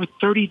were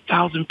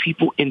 30,000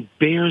 people in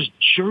Bears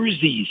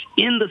jerseys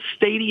in the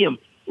stadium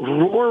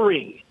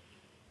roaring.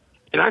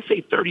 And I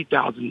say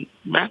 30,000.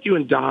 Matthew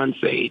and Don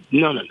say,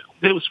 no.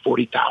 It was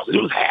 40,000.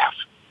 It was half.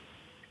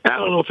 And I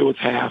don't know if it was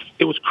half.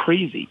 It was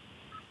crazy.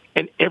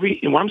 And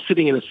when I'm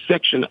sitting in a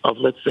section of,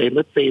 let's say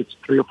it's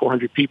 300 or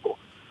 400 people,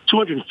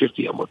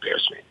 250 of them were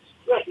Bears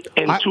fans.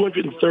 And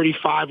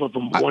 235 of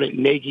them wanted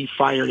Nagy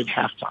fired at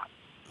halftime.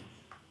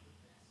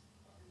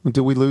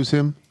 Did we lose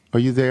him? Are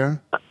you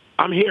there?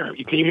 I'm here.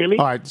 Can you hear me?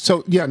 All right.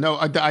 So,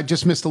 I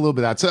just missed a little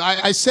bit of that. So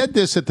I said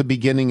this at the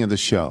beginning of the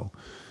show.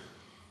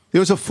 There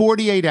was a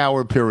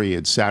 48-hour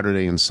period,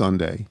 Saturday and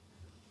Sunday,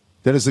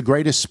 that is the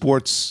greatest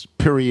sports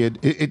period.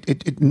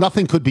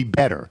 Nothing could be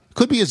better.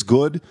 Could be as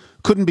good,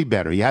 couldn't be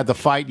better. You had the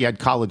fight, you had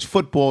college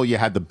football, you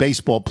had the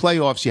baseball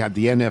playoffs, you had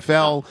the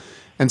NFL,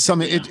 and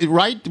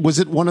right? Was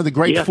it one of the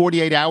great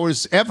 48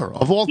 hours ever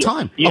of all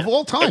time? Yeah. Of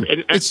all time.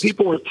 And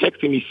people were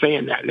texting me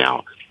saying that.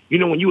 Now,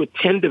 when you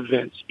attend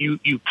events, you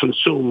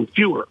consume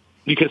fewer.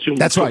 You consume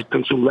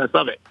consume less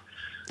of it.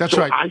 That's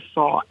right. I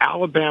saw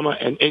Alabama,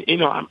 and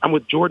I'm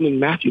with Jordan and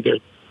Matthew.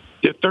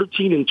 They're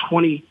 13 and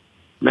 20.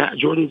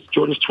 Jordan's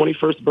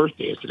 21st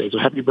birthday is today, so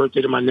happy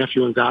birthday to my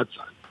nephew and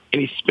godson.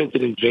 And he spent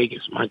it in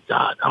Vegas. My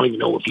God, I don't even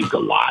know if he's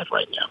alive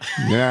right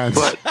now. Yeah,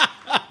 but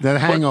that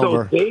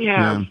hangover.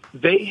 So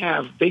they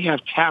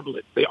have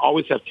tablets. They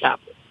always have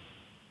tablets.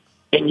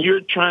 And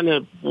you're trying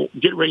to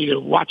get ready to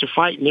watch a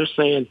fight, and they're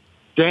saying,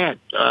 "Dad,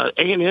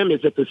 A&M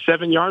is at the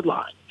 7-yard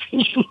line."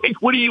 And you're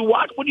like, "What do you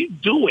watch? What are you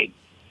doing?"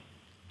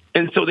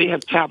 And so they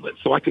have tablets,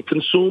 so I could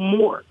consume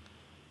more.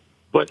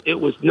 But it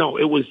was,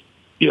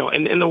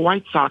 and the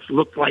White Sox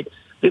looked like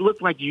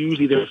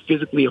usually they're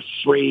physically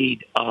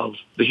afraid of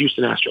the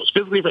Houston Astros.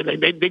 Physically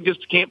afraid. They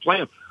just can't play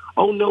them.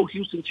 Oh, no,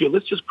 Houston's here.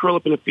 Let's just curl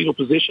up in a fetal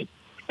position.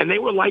 And they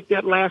were like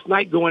that last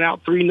night going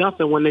out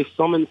 3-0 when they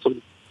summoned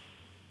some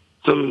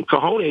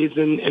cojones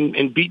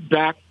and beat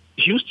back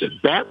Houston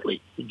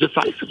badly,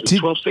 decisively.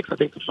 12-6, I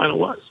think the final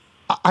was.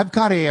 I've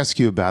got to ask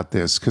you about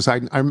this because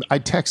I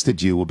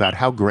texted you about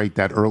how great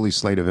that early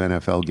slate of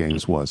NFL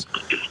games was.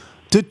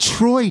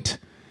 Detroit,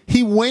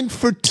 he went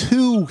for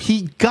 2.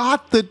 He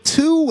got the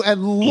 2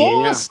 and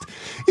lost.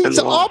 Yeah.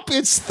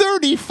 It's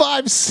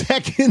 35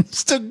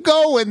 seconds to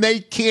go, and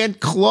they can't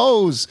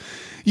close.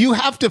 you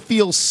have to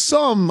feel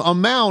some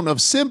amount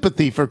of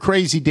sympathy for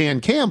crazy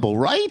Dan Campbell,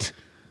 right?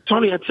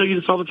 Tony, I tell you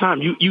this all the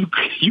time. You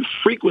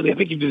frequently, I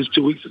think you did this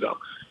 2 weeks ago.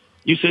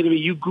 You say to me,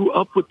 you grew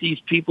up with these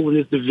people in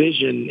this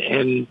division,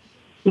 and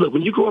look,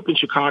 when you grow up in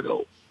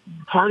Chicago,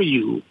 part of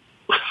you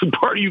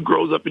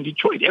grows up in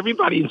Detroit.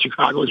 Everybody in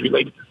Chicago is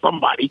related to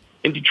somebody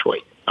in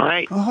Detroit, all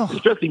right?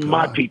 Especially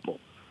my people.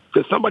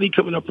 Because somebody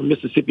coming up from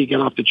Mississippi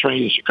got off the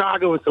train in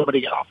Chicago and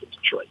somebody got off in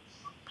Detroit.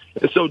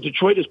 And so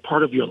Detroit is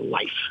part of your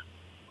life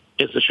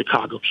as a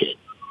Chicago kid.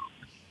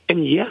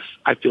 And yes,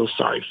 I feel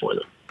sorry for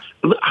them.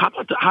 Look, how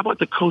about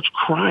the coach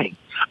crying?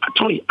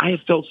 Tony, I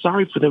have felt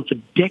sorry for them for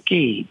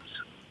decades.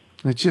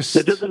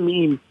 That doesn't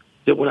mean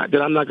that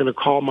I'm not going to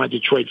call my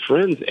Detroit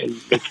friends and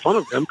make fun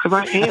of them, because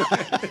I am.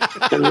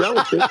 And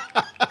relatives.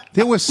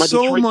 There was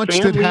so Detroit much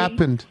family, that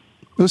happened.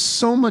 There was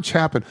so much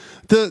happened.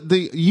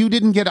 You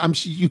didn't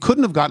get. You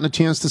couldn't have gotten a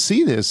chance to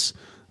see this.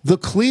 The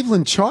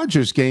Cleveland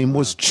Chargers game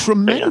was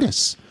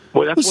tremendous. Yeah.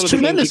 Well, that's it was one of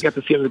tremendous. the games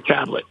you got to see on the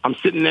tablet. I'm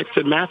sitting next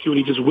to Matthew, and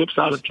he just whips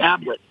out a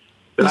tablet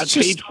that I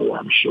paid for,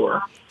 I'm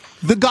sure.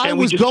 The guy and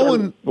was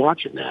going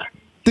watching that.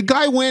 The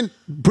guy went,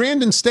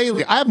 Brandon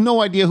Staley, I have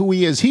no idea who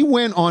he is. He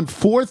went on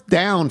 4th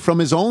down from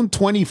his own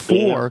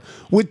 24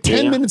 with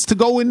 10 minutes to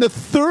go in the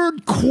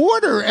third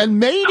quarter and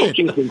made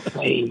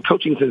it.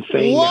 Coaching's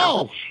insane.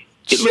 Whoa. Now.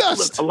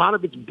 Look, a lot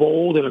of it's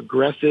bold and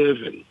aggressive,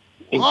 and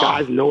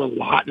guys know a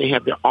lot, and they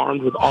have their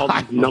arms with all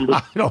these numbers.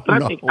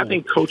 I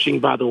think coaching,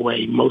 by the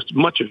way, much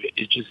of it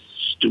is just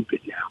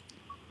stupid now.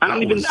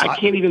 I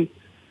can't even,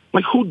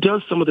 who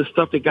does some of the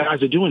stuff that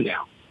guys are doing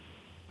now?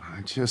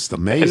 Just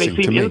amazing. And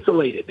they seem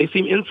insulated. They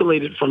seem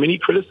insulated from any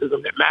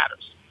criticism that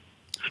matters.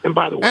 And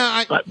by the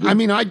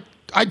way,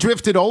 I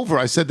drifted over.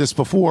 I said this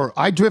before.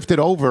 I drifted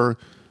over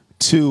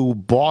to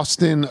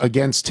Boston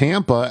against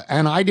Tampa,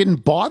 and I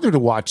didn't bother to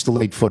watch the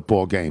late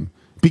football game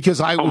because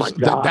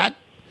that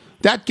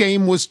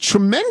game was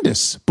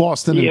tremendous.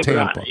 Boston and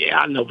Tampa.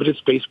 I know, but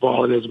it's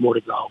baseball, and there's more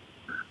to go.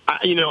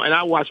 And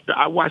I watched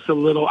a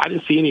little. I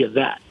didn't see any of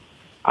that.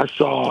 I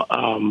saw,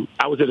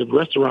 I was at a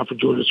restaurant for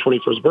George's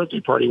 21st birthday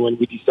party when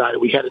we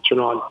decided we had to turn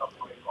on.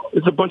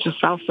 It's a bunch of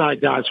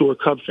Southside guys who are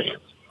Cub fans,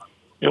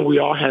 and we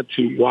all had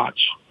to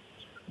watch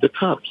the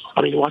Cubs.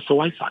 Watch the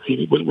White Sox.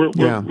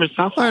 We're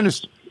Southside. I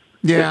understand.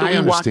 Yeah, so I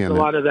understand a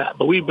lot of that.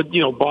 But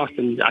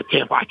Boston,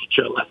 Tampa, I could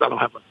care less. I don't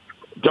have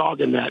a dog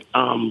in that.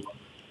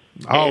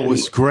 It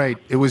was great.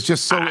 It was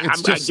just so. I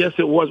guess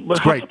it was. But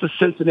how about the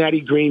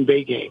Cincinnati Green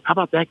Bay game? How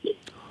about that game?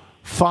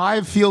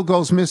 5 field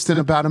goals missed in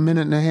about a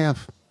minute and a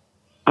half.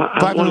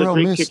 One of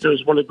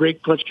the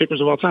great clutch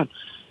kickers of all time.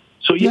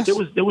 So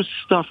there was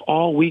stuff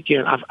all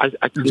weekend.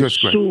 I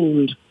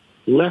consumed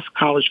less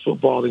college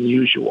football than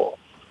usual,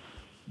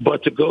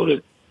 but to go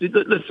to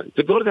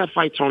that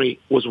fight, Tony,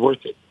 was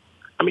worth it.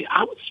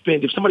 I would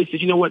spend, if somebody said,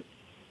 you know what,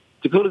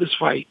 to go to this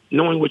fight,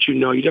 knowing what you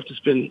know, you'd have to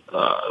spend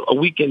a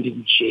weekend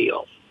in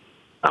jail.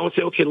 I would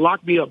say, okay,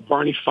 lock me up,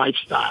 Barney Fife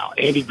style,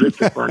 Andy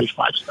Griffith, Barney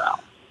Fife style.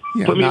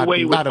 Yeah, put me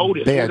away with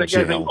Otis. What was that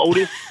guy's name?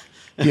 Otis.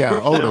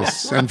 Yeah,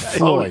 Otis and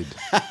Floyd.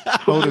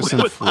 Otis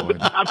and Floyd.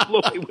 Not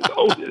Floyd, with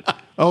Otis.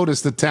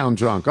 Otis, the town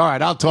drunk. All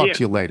right, I'll talk to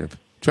you later.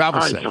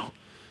 Travel safe.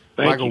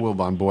 Michael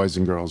Wilbon, boys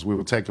and girls. We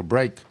will take a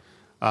break.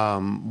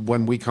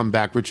 When we come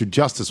back, Richard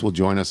Justice will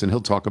join us, and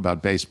he'll talk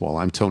about baseball.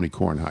 I'm Tony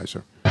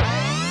Kornheiser.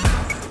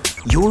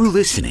 You're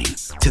listening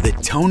to the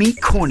Tony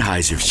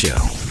Kornheiser Show.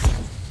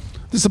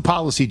 This is a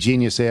Policy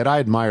Genius ad. I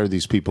admire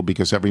these people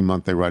because every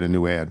month they write a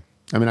new ad.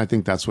 I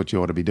think that's what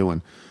you ought to be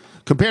doing.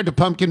 Compared to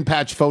pumpkin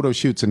patch photo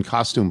shoots and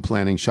costume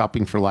planning,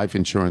 shopping for life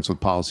insurance with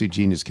Policy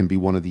Genius can be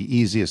one of the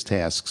easiest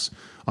tasks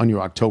on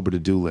your October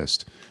to-do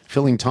list.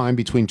 Filling time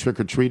between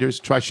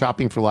trick-or-treaters? Try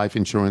shopping for life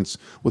insurance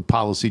with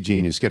Policy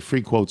Genius. Get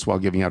free quotes while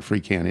giving out free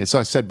candy. As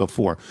I said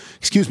before,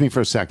 excuse me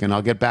for a second,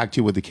 I'll get back to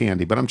you with the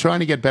candy, but I'm trying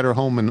to get better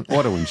home and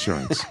auto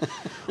insurance.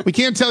 We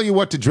can't tell you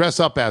what to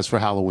dress up as for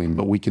Halloween,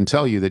 but we can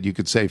tell you that you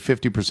could save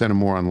 50% or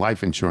more on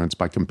life insurance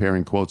by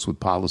comparing quotes with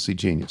Policy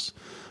Genius.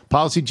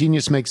 Policy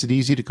Genius makes it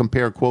easy to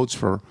compare quotes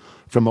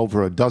from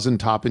over a dozen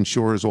top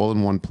insurers all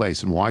in one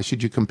place. And why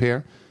should you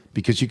compare?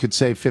 Because you could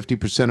save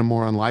 50% or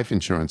more on life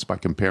insurance by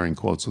comparing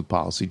quotes with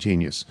Policy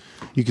Genius.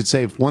 You could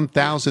save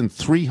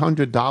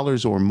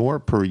 $1,300 or more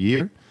per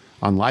year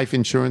on life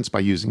insurance by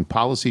using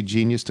Policy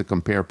Genius to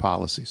compare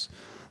policies.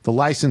 The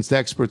licensed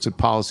experts at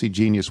Policy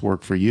Genius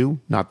work for you,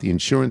 not the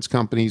insurance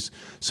companies,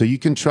 so you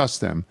can trust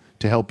them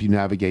to help you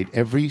navigate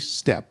every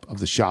step of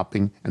the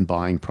shopping and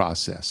buying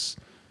process.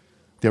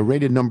 They're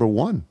rated number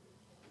 1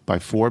 by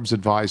Forbes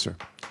Advisor,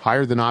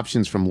 higher than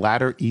options from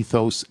Ladder,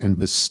 Ethos, and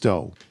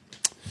Bestow.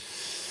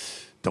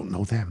 Don't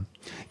know them.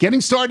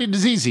 Getting started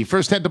is easy.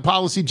 First, head to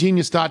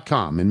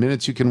PolicyGenius.com. In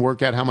minutes, you can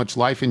work out how much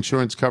life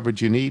insurance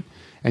coverage you need,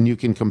 and you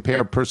can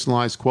compare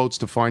personalized quotes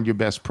to find your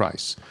best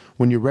price.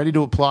 When you're ready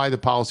to apply, the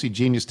Policy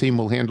Genius team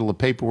will handle the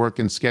paperwork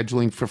and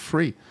scheduling for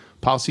free.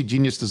 Policy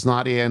Genius does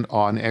not add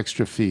on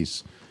extra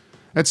fees.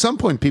 At some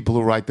point, people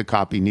who write the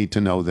copy need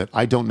to know that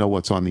I don't know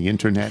what's on the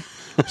internet.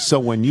 So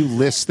when you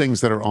list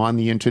things that are on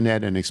the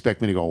internet and expect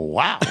me to go,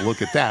 wow,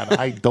 look at that,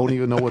 I don't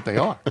even know what they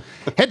are.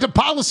 Head to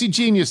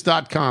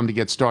PolicyGenius.com to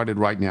get started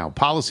right now.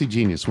 Policy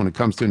Genius, when it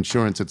comes to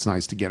insurance, it's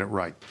nice to get it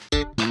right.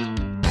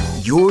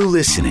 You're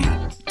listening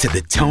to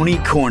The Tony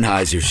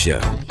Kornheiser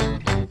Show.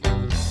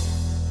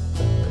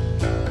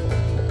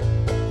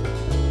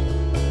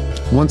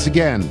 Once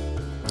again,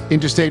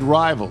 interstate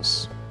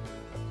rivals.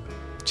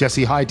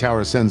 Jesse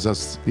Hightower sends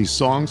us these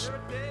songs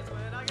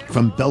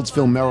from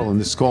Beltsville,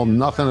 Maryland. This is called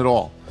Nothing at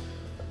All.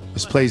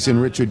 This plays in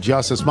Richard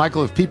Justice.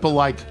 Michael, if people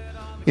like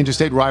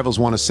interstate rivals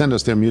want to send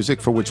us their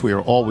music, for which we are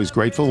always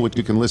grateful, which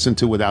you can listen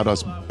to without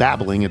us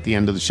babbling at the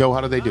end of the show,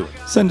 how do they do it?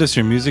 Send us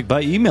your music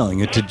by emailing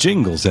it to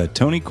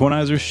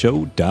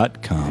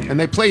jingles@tonykornheisershow.com. And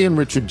they play in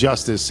Richard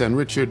Justice, and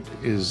Richard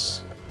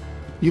is...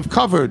 You've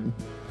covered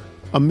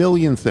a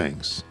million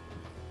things,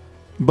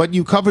 but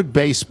you covered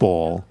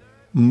baseball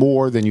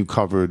more than you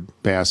covered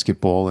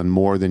basketball and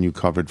more than you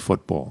covered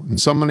football. And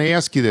so I'm going to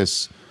ask you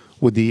this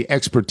with the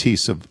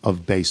expertise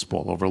of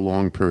baseball over a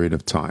long period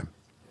of time.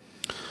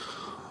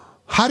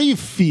 How do you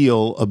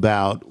feel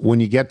about when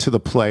you get to the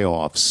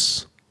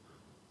playoffs,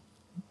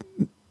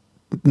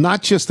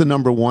 not just the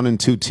number 1 and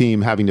 2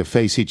 team having to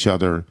face each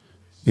other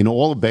in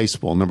all of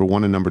baseball, number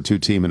 1 and number 2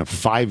 team in a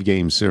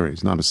 5-game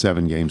series, not a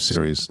 7-game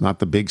series, not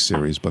the big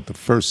series, but the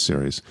first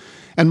series.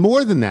 And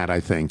more than that, I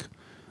think,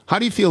 how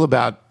do you feel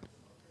about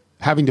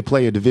having to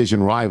play a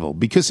division rival?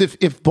 Because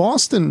if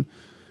Boston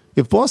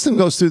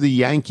goes through the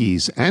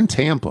Yankees and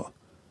Tampa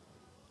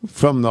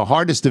from the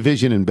hardest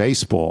division in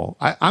baseball,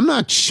 I'm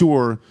not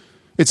sure.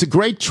 It's a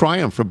great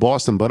triumph for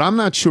Boston, but I'm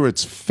not sure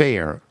it's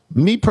fair.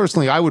 Me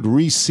personally, I would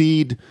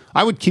reseed.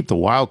 I would keep the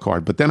wild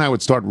card, but then I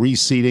would start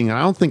reseeding, and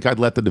I don't think I'd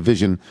let the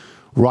division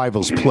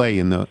rivals play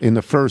in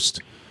the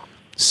first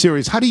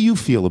series. How do you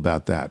feel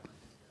about that?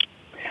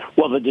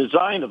 Well, the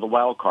design of the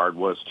wild card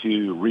was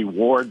to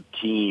reward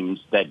teams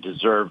that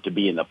deserve to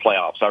be in the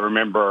playoffs. I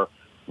remember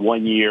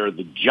one year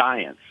the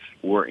Giants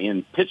were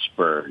in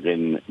Pittsburgh,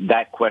 and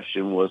that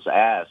question was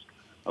asked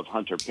of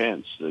Hunter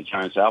Pence, the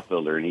Giants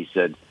outfielder, and he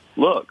said,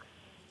 look,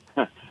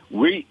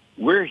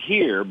 we're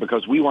here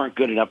because we weren't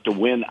good enough to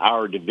win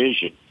our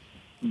division.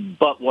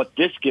 But what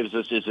this gives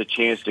us is a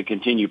chance to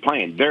continue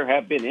playing. There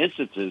have been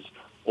instances,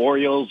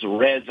 Orioles,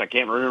 Reds, I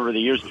can't remember the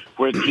years,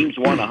 where teams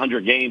won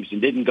 100 games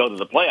and didn't go to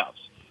the playoffs.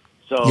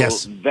 So,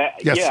 yes.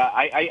 Yeah,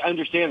 I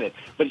understand that.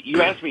 But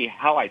you asked me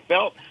how I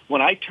felt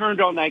when I turned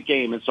on that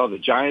game and saw the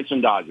Giants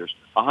and Dodgers,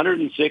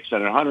 106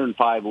 and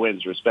 105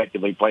 wins,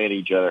 respectively, playing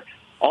each other.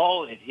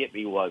 All it hit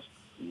me was,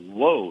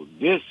 whoa,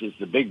 this is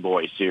the big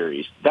boy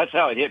series. That's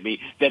how it hit me,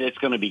 that it's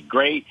going to be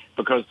great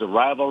because the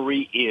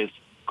rivalry is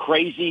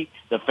crazy.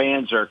 The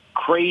fans are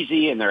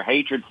crazy in their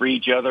hatred for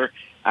each other.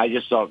 I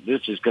just thought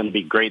this is going to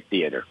be great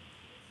theater.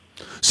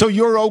 So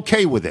you're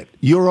okay with it?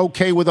 You're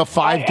okay with a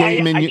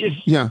 5-game?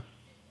 Yeah.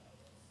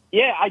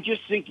 Yeah, I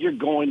just think you're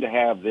going to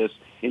have this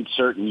in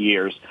certain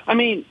years. I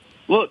mean,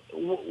 look,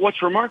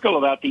 what's remarkable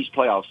about these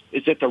playoffs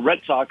is that the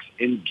Red Sox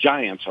and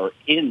Giants are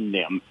in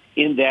them,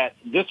 in that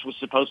this was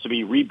supposed to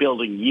be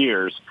rebuilding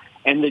years.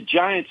 And the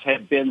Giants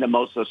have been the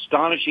most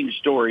astonishing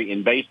story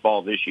in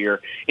baseball this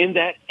year, in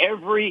that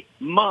every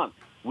month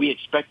we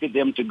expected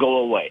them to go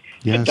away.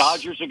 Yes. The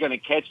Dodgers are going to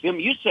catch them.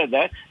 You said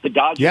that. The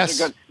Dodgers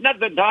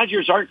the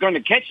Dodgers aren't going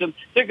to catch them.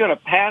 They're going to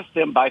pass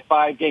them by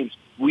 5 games.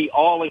 We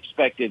all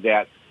expected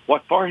that.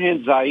 What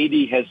Farhan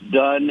Zaidi has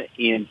done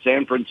in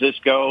San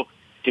Francisco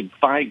to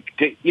find,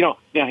 now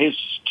his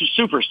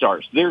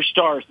superstars, they're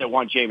stars that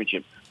won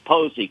championships.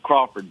 Posey,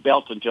 Crawford,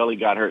 Belt until he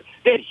got hurt.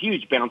 They had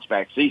huge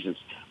bounce-back seasons.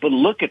 But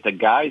look at the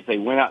guys they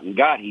went out and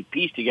got. He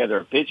pieced together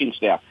a pitching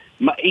staff.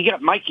 He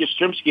got Mike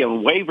Yastrzemski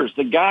on waivers.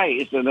 The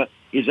guy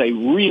is a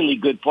really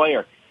good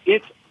player.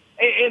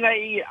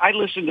 I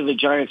listen to the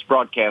Giants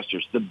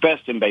broadcasters, the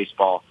best in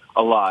baseball,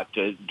 a lot.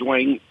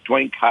 Dwayne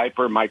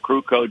Kuiper, Mike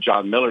Krukow,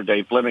 John Miller,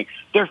 Dave Fleming.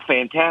 They're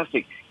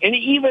fantastic. And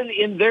even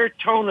in their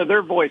tone of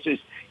their voices,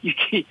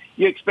 you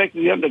expect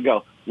them to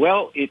go,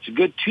 well, it's a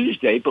good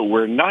Tuesday, but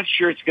we're not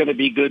sure it's going to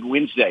be good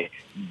Wednesday.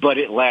 But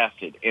it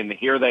lasted, and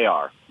here they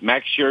are.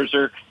 Max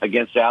Scherzer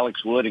against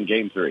Alex Wood in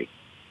Game 3.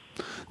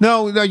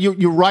 No,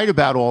 you're right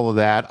about all of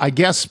that. I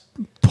guess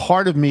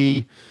part of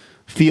me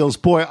feels,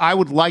 boy, I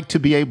would like to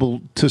be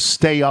able to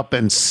stay up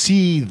and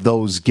see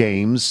those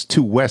games,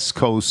 to West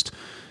Coast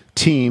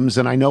teams.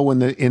 And I know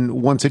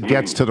once it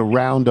gets to the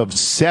round of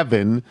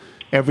 7,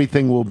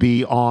 everything will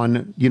be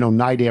on,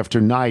 night after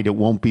night. It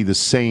won't be the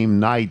same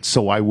night,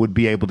 so I would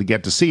be able to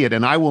get to see it.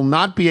 And I will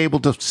not be able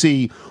to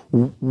see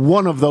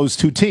one of those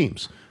 2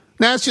 teams.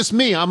 Now, it's just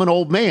me. I'm an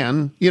old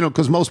man,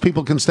 because most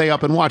people can stay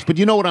up and watch. But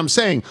you know what I'm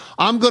saying?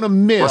 I'm going to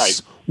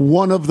miss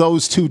one of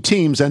those 2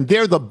 teams, and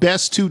they're the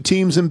best 2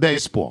 teams in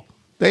baseball.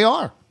 They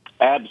are.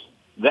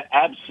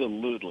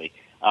 Absolutely.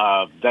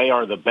 They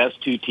are the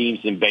best 2 teams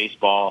in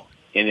baseball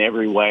in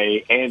every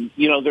way. And,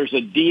 there's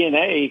a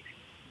DNA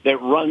that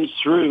runs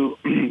through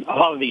a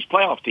lot of these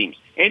playoff teams.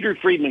 Andrew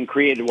Friedman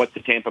created what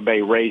the Tampa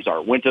Bay Rays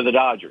are, went to the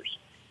Dodgers.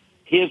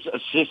 his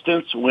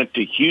assistants went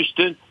to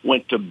Houston,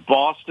 went to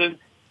Boston,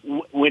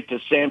 went to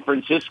San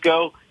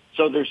Francisco.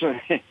 So there's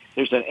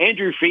an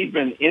Andrew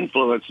Friedman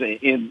influence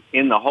in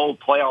the whole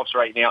playoffs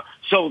right now.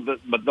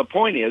 But the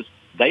point is,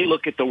 they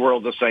look at the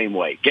world the same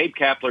way. Gabe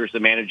Kapler is the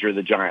manager of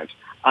the Giants.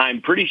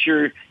 I'm pretty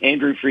sure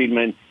Andrew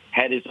Friedman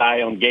had his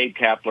eye on Gabe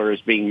Kapler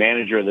as being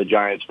manager of the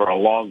Giants for a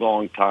long,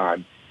 long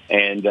time.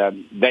 And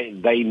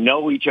they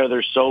know each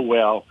other so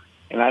well.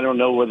 And I don't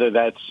know whether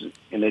that's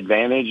an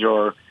advantage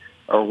or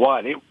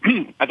what.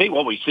 I think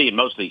what we see in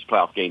most of these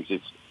playoff games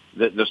is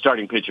the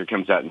starting pitcher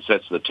comes out and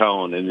sets the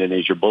tone, and then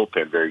is your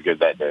bullpen very good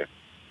that day.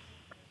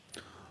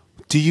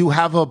 Do you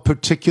have a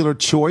particular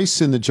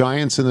choice in the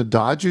Giants and the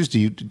Dodgers?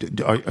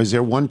 Is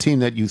there one team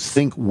that you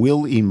think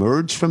will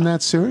emerge from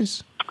that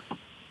series?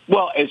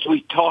 Well, as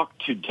we talk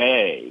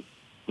today,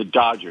 the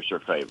Dodgers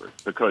are favored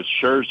because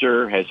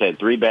Scherzer has had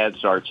 3 bad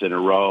starts in a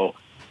row.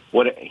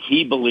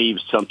 He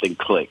believes something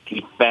clicked.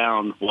 He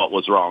found what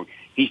was wrong.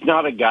 He's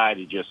not a guy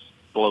to just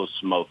blow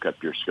smoke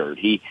up your skirt.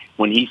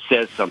 When he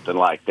says something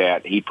like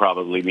that, he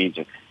probably means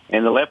it.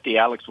 And the lefty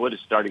Alex Wood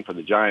is starting for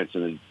the Giants,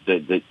 and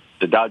the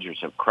Dodgers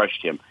have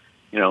crushed him.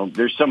 You know,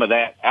 there's some of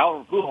that.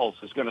 Albert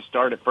Pujols is going to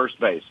start at first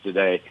base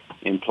today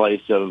in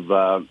place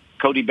of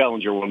Cody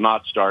Bellinger will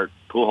not start.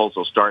 Pujols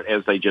will start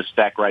as they just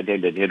stack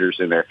right-handed hitters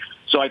in there.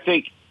 So I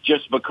think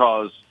just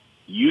because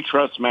you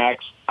trust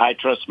Max, I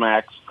trust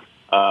Max,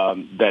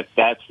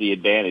 that's the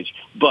advantage.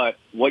 But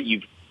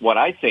what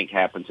I think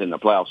happens in the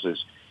playoffs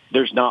is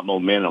there's not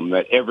momentum,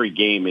 that every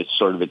game is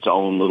sort of its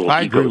own little ecosystem.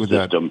 I agree with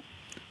that.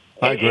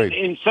 I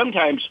agree. And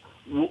sometimes,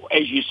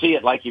 as you see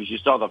it, like if you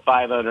saw the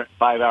 5-hour,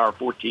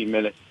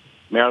 14-minute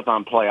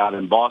marathon play out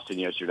in Boston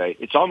yesterday,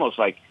 it's almost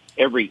like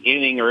every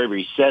inning or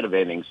every set of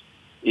innings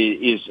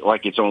is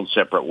like its own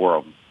separate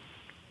world.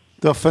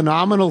 The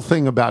phenomenal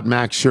thing about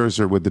Max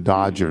Scherzer with the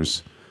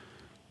Dodgers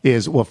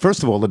is, well,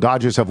 first of all, the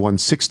Dodgers have won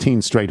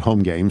 16 straight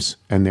home games,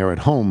 and they're at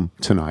home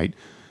tonight.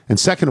 And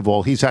second of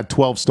all, he's had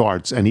 12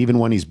 starts, and even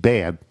when he's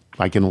bad,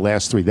 like in the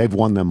last 3, they've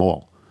won them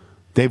all.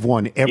 They've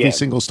won every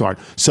single start.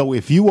 So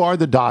if you are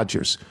the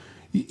Dodgers,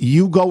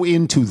 you go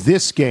into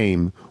this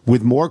game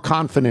with more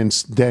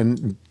confidence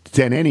than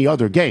any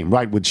other game,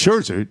 right? With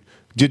Scherzer,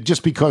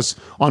 just because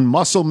on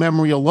muscle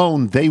memory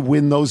alone, they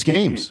win those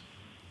games.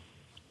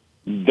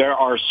 There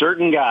are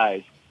certain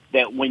guys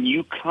that when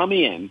you come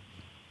in,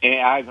 and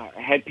I've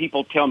had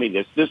people tell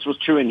me this was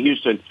true in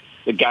Houston,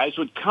 the guys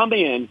would come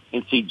in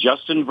and see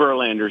Justin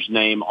Verlander's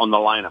name on the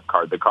lineup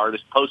card. The card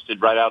is posted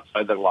right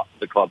outside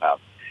the clubhouse.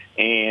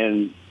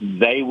 And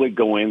they would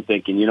go in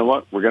thinking, you know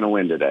what, we're going to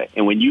win today.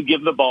 And when you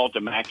give the ball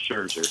to Max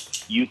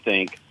Scherzer, you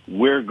think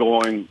we're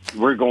going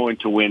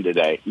to win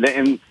today.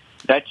 And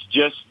that's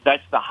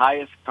the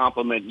highest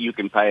compliment you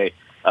can pay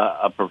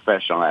a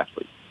professional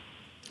athlete.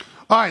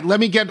 All right, let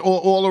me get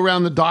all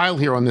around the dial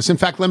here on this. In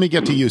fact, let me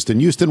get to Houston.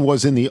 Houston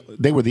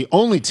they were the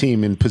only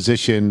team in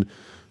position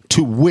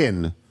to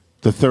win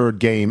the third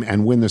game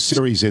and win the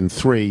series in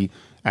 3,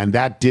 and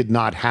that did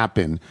not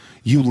happen.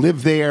 You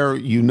live there.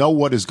 You know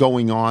what is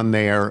going on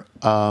there.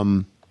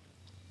 I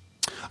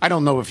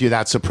don't know if you're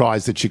that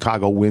surprised that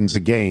Chicago wins a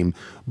game,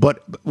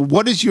 but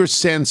what is your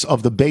sense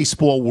of the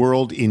baseball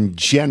world in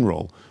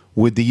general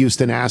with the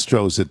Houston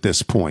Astros at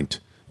this point?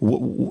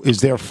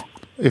 Is there,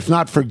 if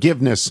not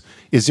forgiveness,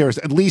 is there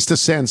at least a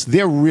sense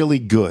they're really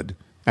good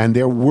and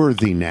they're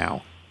worthy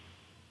now?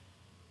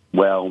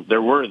 Well,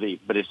 they're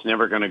worthy, but it's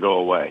never going to go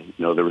away.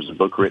 You know, there was a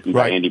book written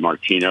by Andy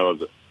Martino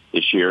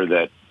this year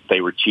that they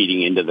were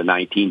cheating into the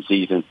 19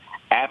 season.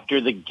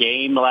 After the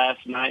game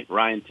last night,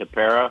 Ryan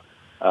Tepera,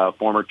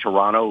 former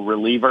Toronto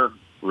reliever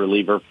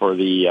for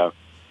the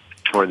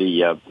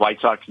White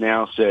Sox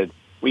now, said,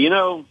 well, you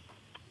know,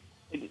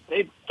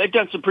 they've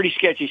done some pretty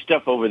sketchy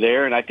stuff over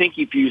there, and I think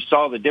if you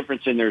saw the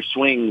difference in their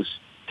swings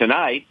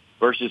tonight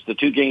versus the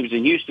 2 games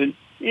in Houston,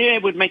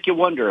 it would make you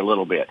wonder a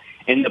little bit.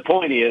 And the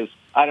point is,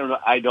 I don't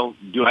know.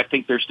 Do I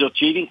think they're still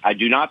cheating? I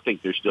do not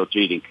think they're still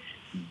cheating,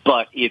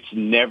 but it's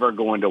never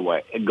going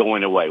away.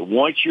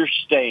 Once you're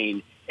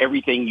stained,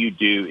 everything you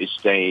do is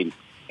stained,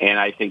 and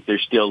I think they're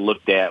still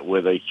looked at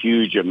with a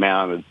huge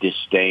amount of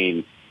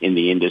disdain in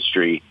the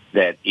industry.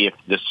 That if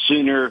the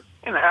sooner,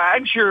 and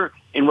I'm sure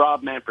in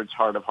Rob Manfred's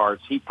heart of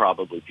hearts, he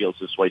probably feels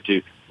this way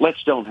too.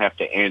 Let's don't have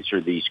to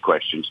answer these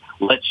questions.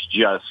 Let's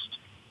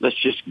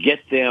just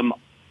get them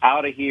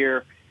out of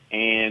here.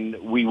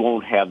 And we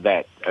won't have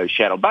that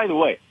shadow. By the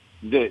way,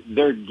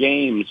 their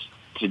games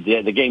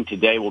today. The game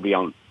today will be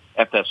on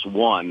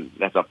FS1.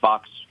 That's a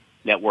Fox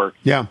network.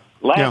 Yeah.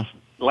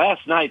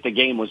 Last night the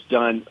game was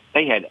done.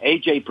 They had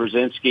AJ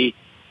Pierzynski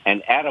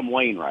and Adam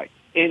Wainwright,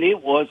 and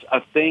it was a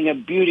thing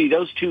of beauty.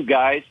 Those 2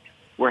 guys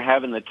were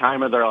having the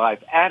time of their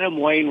life. Adam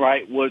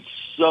Wainwright was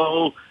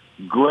so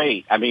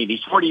great. I mean,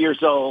 he's 40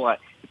 years old.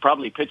 He'll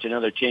probably pitch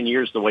another 10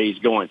 years the way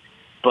he's going.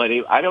 But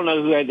I don't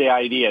know who had the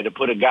idea to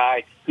put a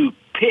guy who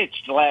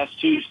pitched last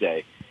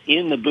Tuesday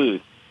in the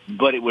booth,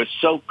 but it was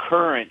so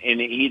current, and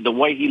the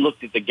way he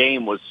looked at the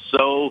game was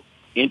so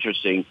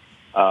interesting.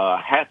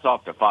 Hats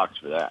off to Fox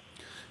for that.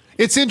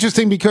 It's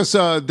interesting because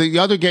the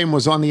other game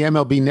was on the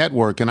MLB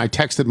Network, and I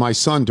texted my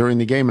son during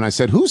the game, and I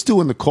said, "Who's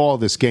doing the call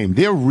of this game?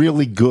 They're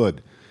really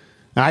good."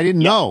 And I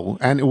didn't know,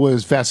 and it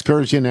was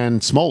Vasgersian and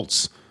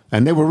Smoltz,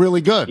 and they were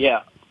really good.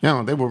 Yeah,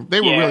 they were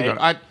really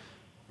good.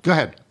 Go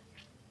ahead.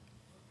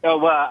 Oh,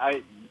 well,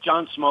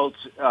 John Smoltz.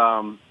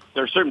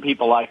 There are certain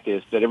people like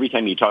this that every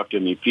time you talk to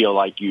them, you feel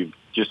like you've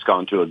just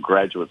gone to a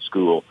graduate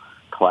school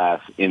class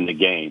in the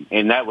game,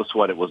 and that was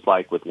what it was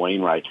like with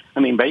Wainwright.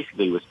 I mean,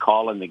 basically, he was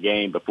calling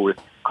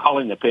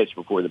the pitch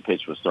before the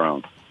pitch was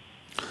thrown.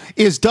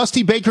 Is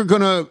Dusty Baker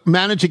going to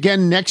manage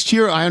again next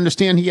year? I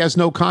understand he has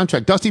no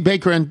contract. Dusty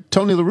Baker and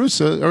Tony La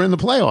Russa are in the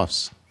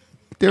playoffs.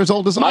 They're as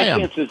old as I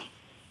am.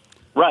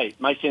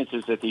 My sense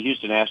is that the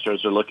Houston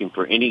Astros are looking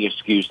for any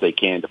excuse they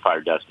can to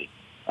fire Dusty.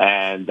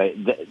 And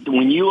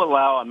when you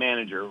allow a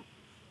manager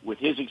with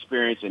his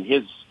experience and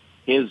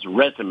his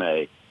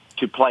resume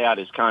to play out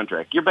his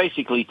contract, you're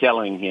basically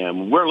telling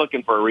him, we're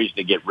looking for a reason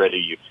to get rid of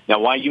you. Now,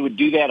 why you would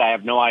do that, I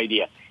have no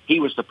idea. He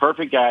was the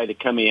perfect guy to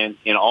come in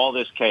all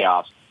this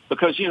chaos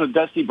because,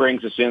 Dusty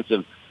brings a sense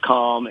of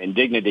calm and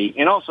dignity.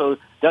 And also,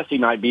 Dusty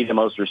might be the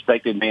most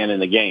respected man in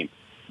the game.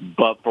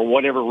 But for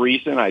whatever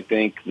reason, I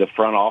think the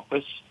front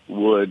office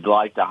would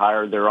like to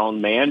hire their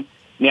own man.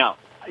 Now,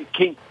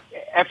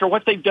 after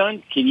what they've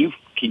done, can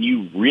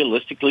you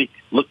realistically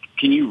look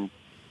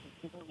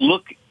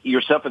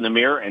yourself in the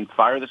mirror and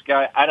fire this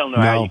guy? I don't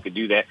know how you could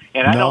do that.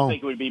 And I don't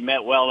think it would be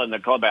met well in the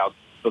clubhouse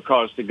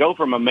because to go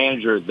from a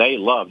manager they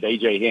loved,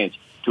 A.J. Hinch,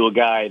 to a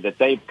guy that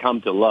they've come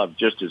to love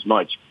just as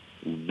much,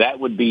 that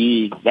would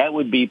be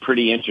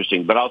pretty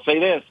interesting. But I'll say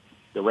this,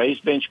 the Rays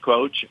bench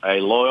coach, a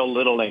loyal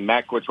little named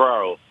Matt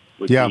Quatraro,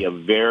 would be a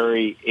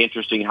very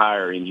interesting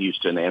hire in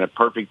Houston and a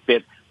perfect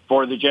fit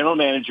for the general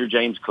manager,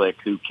 James Click,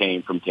 who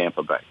came from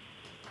Tampa Bay.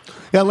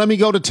 Yeah, let me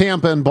go to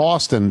Tampa and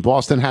Boston.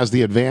 Boston has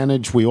the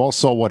advantage. We all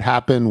saw what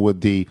happened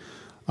with the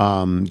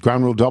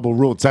ground rule, double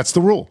rule. That's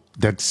the rule.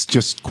 That's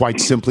just quite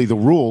simply the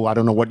rule. I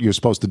don't know what you're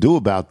supposed to do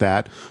about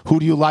that. Who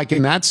do you like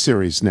in that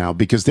series now?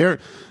 Because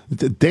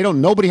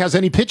nobody has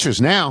any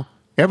pitchers now.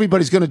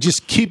 Everybody's going to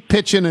just keep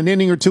pitching an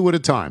inning or two at a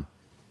time.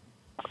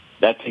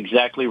 That's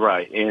exactly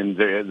right. And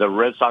the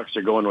Red Sox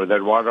are going with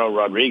Eduardo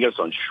Rodriguez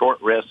on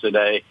short rest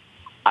today.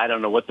 I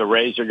don't know what the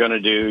Rays are going to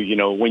do.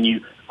 When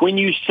you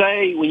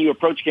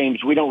approach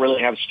games, we don't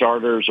really have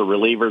starters or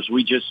relievers.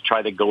 We just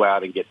try to go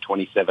out and get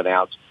 27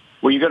 outs.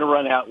 Well, you're going to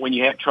run out when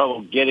you have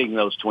trouble getting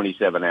those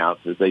 27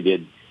 outs, as they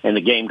did, and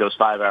the game goes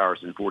 5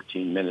 hours and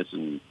 14 minutes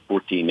and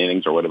 14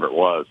 innings or whatever it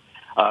was.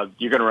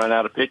 You're going to run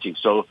out of pitching.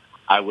 So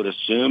I would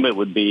assume it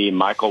would be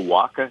Michael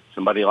Wacha,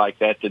 somebody like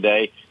that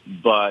today,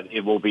 but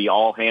it will be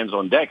all hands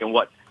on deck. And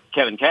what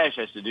Kevin Cash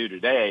has to do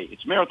today,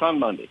 it's Marathon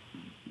Monday,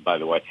 by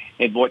the way,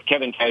 and what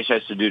Kevin Cash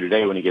has to do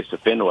today when he gets to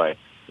Fenway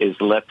is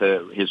let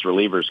his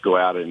relievers go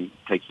out and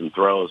take some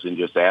throws and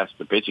just ask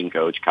the pitching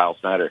coach, Kyle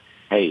Snyder,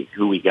 hey,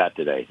 who we got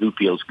today? Who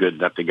feels good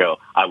enough to go?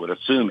 I would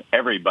assume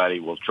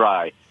everybody will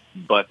try,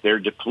 but they're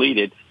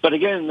depleted. But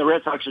again, the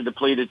Red Sox are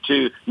depleted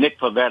too. Nick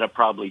Pivetta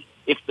probably,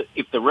 if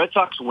the Red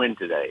Sox win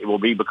today, it will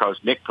be because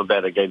Nick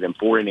Pivetta gave them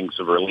 4 innings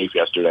of relief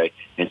yesterday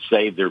and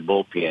saved their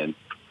bullpen.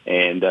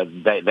 And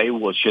they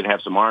should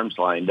have some arms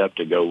lined up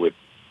to go with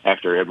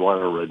after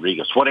Eduardo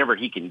Rodriguez, whatever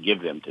he can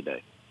give them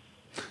today.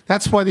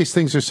 That's why these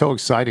things are so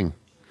exciting.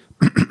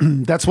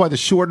 That's why the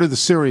shorter the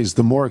series,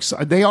 the more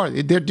exciting they are.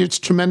 It's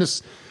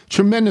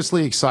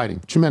tremendously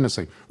exciting.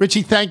 Tremendously.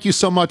 Richie, thank you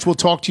so much. We'll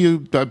talk to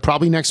you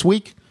probably next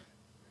week.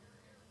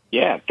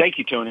 Yeah, thank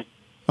you, Tony.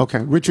 Okay.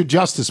 Richard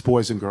Justice,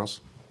 boys and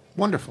girls.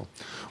 Wonderful.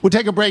 We'll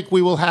take a break.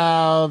 We will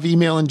have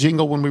email and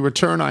jingle when we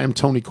return. I am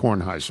Tony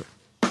Kornheiser.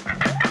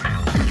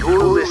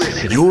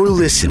 You're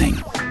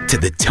listening to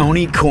the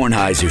Tony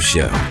Kornheiser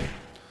Show.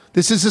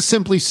 This is a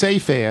Simply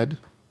Safe ad.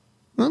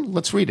 Well,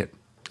 let's read it.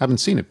 Haven't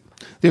seen it.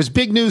 There's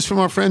big news from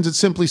our friends at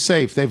Simply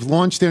Safe. They've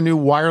launched their new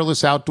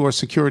wireless outdoor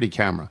security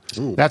camera.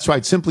 Ooh. That's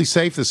right, Simply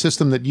Safe, the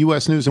system that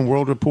U.S. News and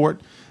World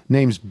Report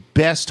names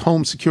Best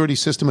Home Security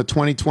System of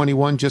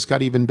 2021, just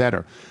got even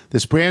better.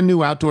 This brand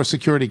new outdoor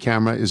security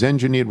camera is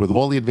engineered with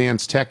all the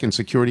advanced tech and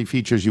security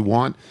features you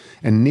want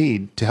and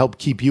need to help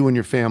keep you and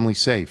your family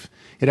safe.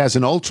 It has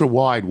an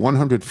ultra-wide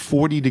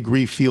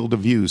 140-degree field of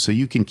view, so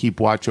you can keep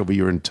watch over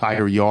your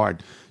entire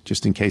yard,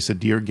 just in case a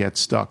deer gets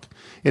stuck.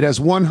 It has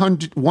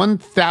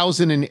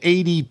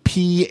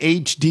 1080p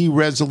HD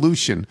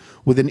resolution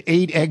with an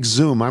 8x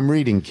zoom. I'm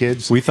reading,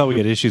 kids. We thought we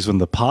had issues when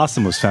the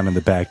possum was found in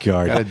the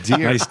backyard. Got a deer.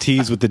 Nice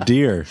tease with the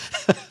deer.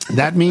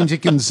 That means you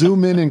can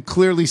zoom in and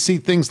clearly see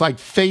things like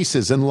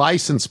faces and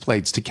license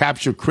plates to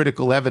capture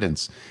critical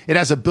evidence. It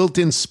has a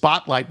built-in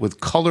spotlight with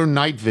color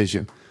night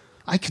vision.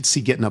 I could see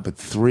getting up at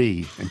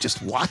 3 and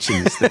just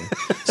watching this thing.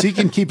 So you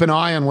can keep an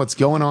eye on what's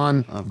going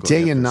on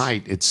day and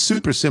night. It's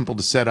super simple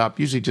to set up,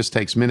 usually just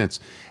takes minutes.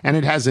 And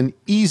it has an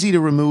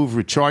easy-to-remove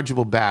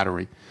rechargeable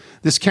battery.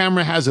 This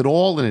camera has it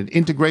all, and it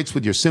integrates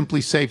with your Simply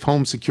Safe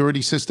home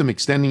security system,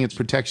 extending its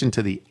protection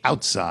to the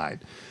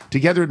outside.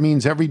 Together, it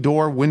means every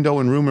door, window,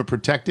 and room are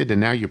protected, and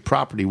now your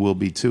property will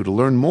be too. To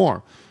learn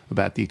more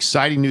about the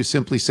exciting new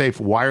Simply Safe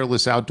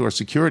wireless outdoor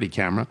security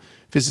camera,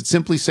 visit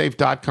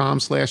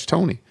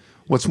simplysafe.com/Tony.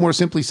 What's more,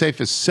 Simply Safe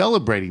is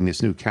celebrating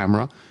this new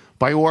camera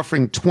by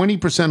offering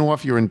 20%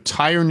 off your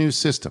entire new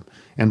system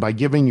and by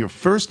giving your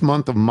first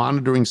month of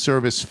monitoring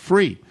service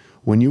free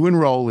when you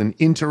enroll in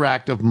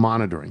interactive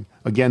monitoring.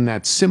 Again,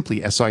 that's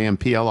simply,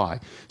 S-I-M-P-L-I,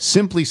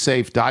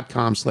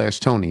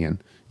 simplysafe.com/Tony,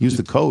 and use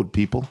the code,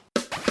 people.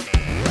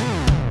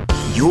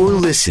 You're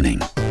listening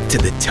to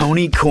The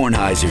Tony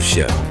Kornheiser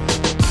Show.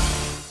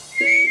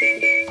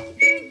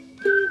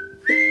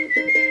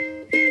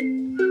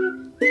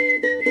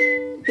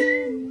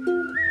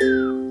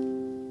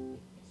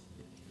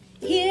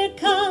 Here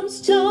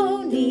comes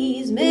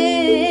Tony's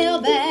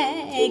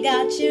mailbag.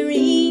 Got your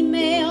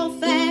email,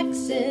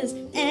 faxes,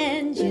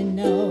 and your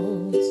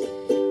notes.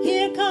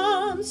 Here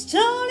comes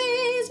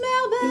Tony's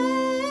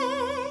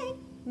mailbag.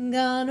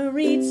 Gonna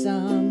read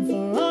some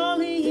for all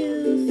of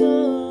you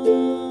folks.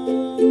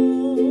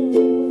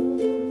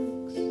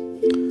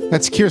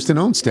 That's Kirsten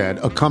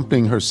Onstad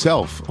accompanying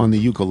herself on the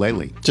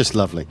ukulele. Just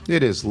lovely.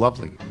 It is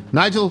lovely.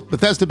 Nigel,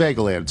 Bethesda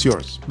Bagel ad, it's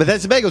yours.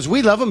 Bethesda Bagels,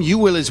 we love them. You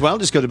will as well.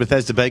 Just go to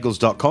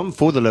BethesdaBagels.com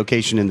for the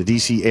location in the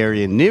D.C.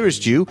 area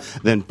nearest you.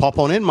 Then pop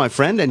on in, my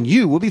friend, and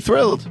you will be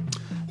thrilled.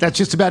 That's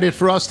just about it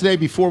for us today.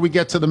 Before we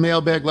get to the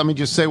mailbag, let me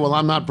just say, well,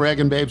 I'm not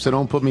bragging, babe, so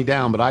don't put me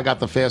down, but I got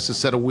the fastest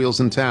set of wheels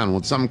in town.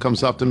 When something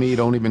comes up to me,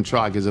 don't even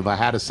try, because if I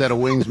had a set of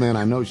wings, man,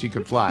 I know she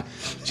could fly.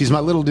 She's my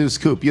little deuce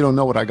coupe. You don't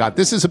know what I got.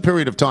 This is a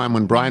period of time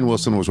when Brian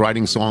Wilson was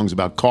writing songs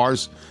about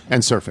cars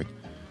and surfing.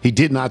 He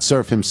did not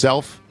surf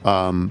himself,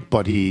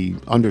 but he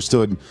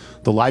understood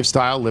the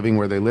lifestyle, living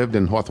where they lived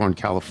in Hawthorne,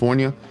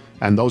 California.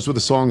 And those were the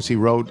songs he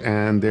wrote,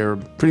 and they're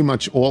pretty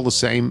much all the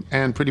same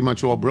and pretty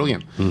much all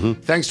brilliant. Mm-hmm.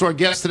 Thanks to our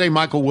guests today,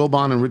 Michael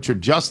Wilbon and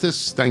Richard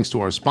Justice. Thanks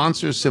to our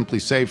sponsors, Simply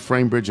Safe,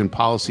 Framebridge, and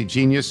Policy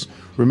Genius.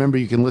 Remember,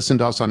 you can listen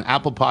to us on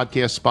Apple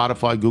Podcasts,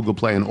 Spotify, Google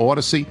Play, and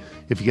Odyssey.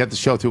 If you get the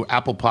show through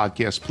Apple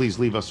Podcasts, please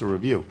leave us a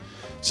review.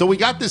 So we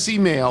got this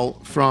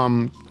email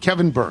from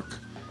Kevin Burke,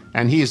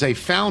 and he is a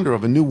founder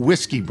of a new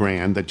whiskey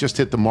brand that just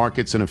hit the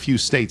markets in a few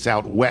states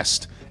out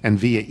west and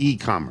via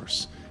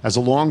e-commerce. As a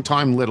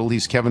longtime little,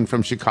 he's Kevin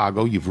from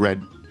Chicago.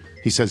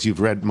 He says you've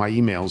read my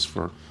emails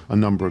for a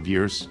number of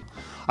years.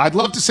 I'd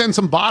love to send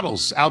some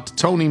bottles out to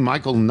Tony,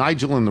 Michael,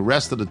 Nigel, and the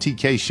rest of the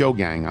TK show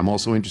gang. I'm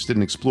also interested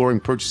in exploring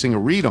purchasing a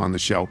read on the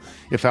show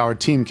if our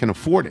team can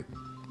afford it.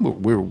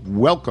 We're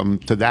welcome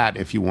to that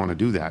if you want to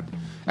do that.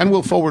 And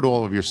we'll forward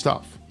all of your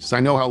stuff. So I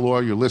know how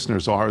loyal your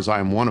listeners are, as I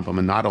am one of them.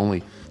 And not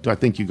only do I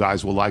think you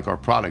guys will like our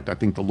product, I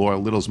think the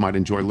loyal littles might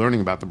enjoy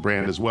learning about the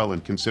brand as well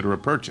and consider a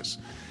purchase.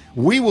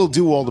 We will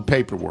do all the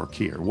paperwork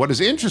here. What is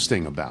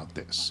interesting about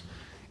this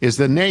is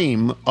the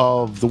name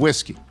of the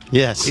whiskey.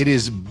 Yes. It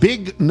is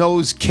Big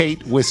Nose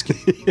Kate Whiskey.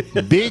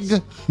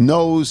 Big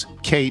Nose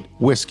Kate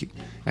Whiskey.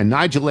 And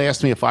Nigel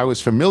asked me if I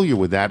was familiar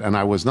with that, and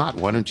I was not.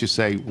 Why don't you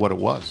say what it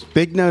was?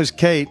 Big Nose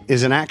Kate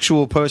is an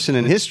actual person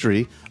in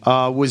history,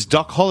 was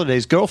Doc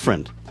Holliday's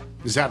girlfriend.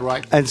 Is that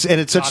right? And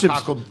it's such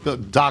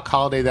Doc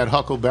Holliday, that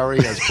Huckleberry,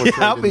 as portrayed.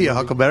 Yeah, I'll be a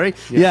Huckleberry.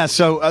 Yeah.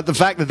 So the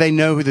fact that they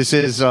know who this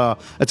is,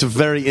 it's a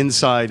very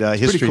inside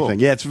history cool.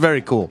 thing. Yeah, it's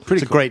very cool.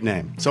 It's a cool. great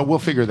name. So we'll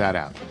figure that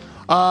out.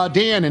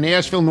 Dan in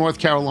Asheville, North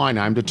Carolina.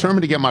 I'm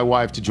determined to get my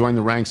wife to join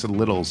the ranks of the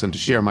littles and to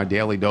share my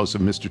daily dose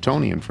of Mr.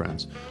 Tony and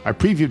friends. I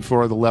previewed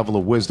for her the level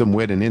of wisdom,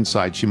 wit, and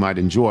insight she might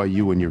enjoy,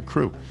 you and your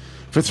crew.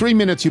 For 3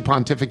 minutes, you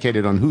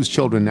pontificated on whose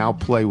children now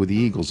play with the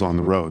Eagles on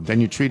the road.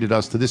 Then you treated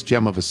us to this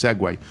gem of a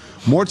segue.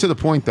 More to the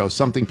point, though,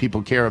 something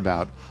people care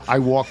about. I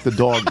walked the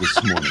dog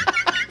this morning.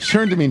 She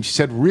turned to me and she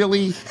said,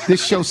 "Really?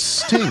 This show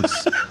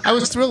stinks." I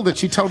was thrilled that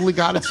she totally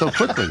got it so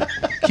quickly.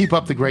 Keep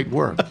up the great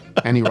work.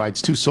 And he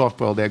writes, 2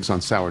 soft-boiled eggs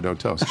on sourdough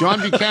toast.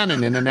 John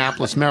Buchanan in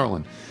Annapolis,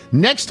 Maryland.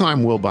 Next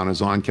time Wilbon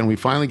is on, can we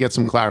finally get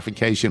some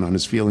clarification on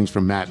his feelings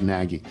from Matt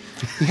Nagy?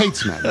 He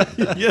hates Matt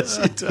Nagy.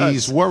 Yes, he does.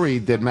 He's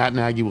worried that Matt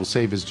Nagy will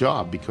save his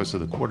job because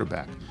of the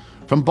quarterback.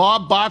 From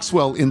Bob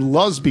Boxwell in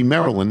Lusby,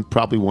 Maryland,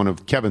 probably one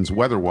of Kevin's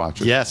weather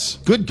watchers. Yes.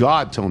 Good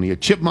God, Tony, a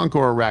chipmunk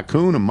or a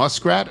raccoon, a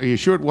muskrat? Are you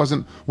sure it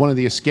wasn't one of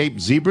the escaped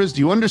zebras?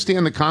 Do you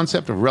understand the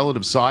concept of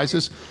relative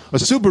sizes? A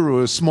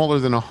Subaru is smaller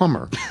than a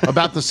Hummer.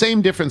 About the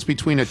same difference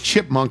between a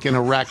chipmunk and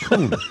a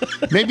raccoon.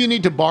 Maybe you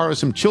need to borrow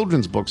some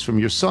children's books from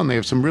your son. They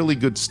have some really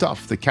good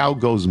stuff. The cow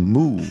goes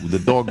moo. The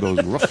dog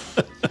goes ruff.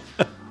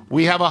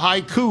 We have a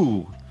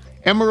haiku.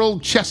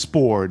 Emerald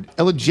chessboard.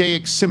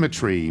 Elegiac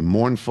symmetry.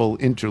 Mournful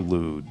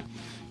interlude.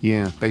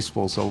 Yeah,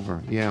 baseball's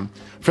over. Yeah.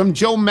 From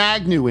Joe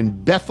Magnu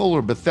in Bethel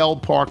or Bethel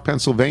Park,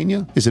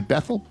 Pennsylvania. Is it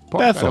Bethel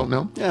Park? Bethel. I don't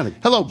know. Yeah,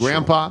 hello,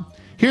 Grandpa.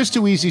 Here's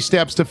 2 easy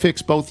steps to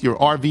fix both your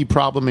RV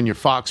problem and your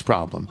fox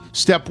problem.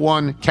 Step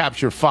 1,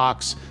 capture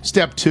fox.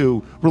 Step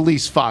 2,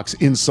 release fox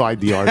inside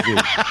the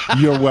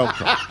RV. You're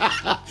welcome.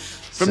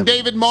 From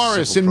David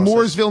Morris in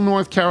Mooresville,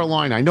 North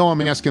Carolina. I know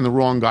I'm asking the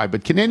wrong guy,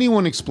 but can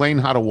anyone explain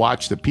how to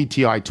watch the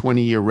PTI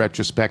 20-year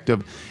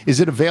retrospective? Is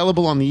it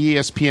available on the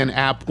ESPN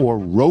app or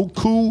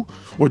Roku,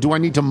 or do I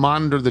need to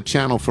monitor the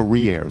channel for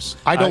re-airs?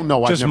 I don't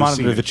know. Just I've never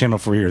monitor seen the channel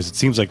for re-airs. It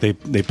seems like they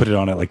put it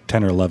on at like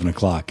 10 or 11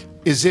 o'clock.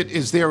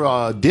 Is there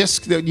a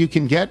disc that you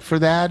can get for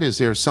that? Is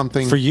there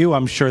something For you,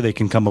 I'm sure they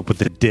can come up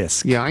with a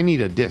disc. Yeah, I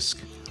need a disc.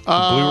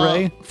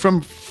 Blu-ray?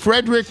 From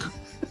Frederick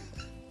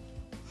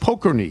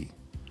Pokerney.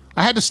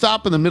 I had to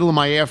stop in the middle of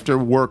my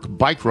after-work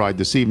bike ride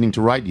this evening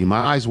to write you. My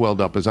eyes welled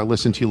up as I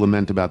listened to you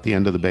lament about the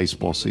end of the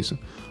baseball season.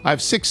 I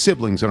have 6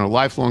 siblings, and our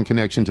lifelong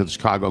connection to the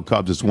Chicago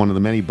Cubs is one of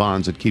the many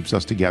bonds that keeps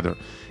us together.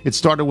 It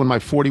started when my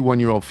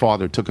 41-year-old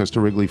father took us to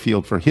Wrigley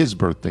Field for his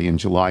birthday in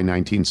July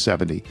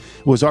 1970.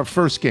 It was our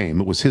first game.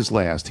 It was his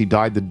last. He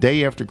died the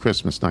day after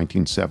Christmas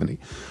 1970.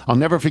 I'll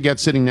never forget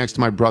sitting next to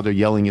my brother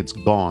yelling, "It's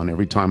gone,"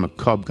 every time a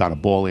Cub got a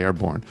ball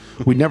airborne.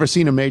 We'd never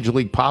seen a Major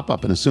League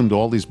pop-up and assumed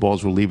all these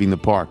balls were leaving the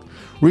park.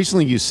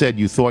 Recently, you said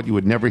you thought you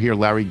would never hear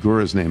Larry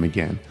Gura's name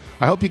again.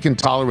 I hope you can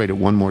tolerate it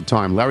one more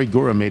time. Larry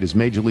Gura made his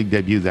Major League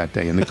debut that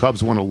day, and the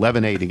Cubs won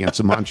 11-8 against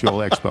the Montreal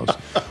Expos.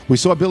 We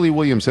saw Billy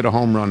Williams hit a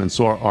home run and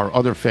saw our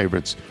other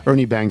favorites,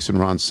 Ernie Banks and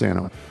Ron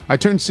Santo. I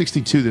turned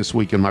 62 this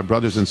week, and my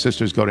brothers and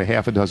sisters go to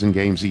half a dozen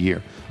games a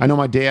year. I know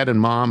my dad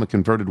and mom, a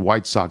converted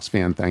White Sox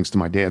fan thanks to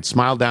my dad,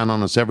 smile down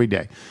on us every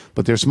day,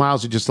 but their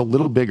smiles are just a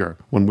little bigger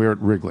when we're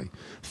at Wrigley.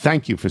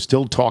 Thank you for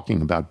still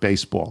talking about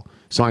baseball.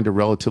 Signed a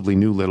relatively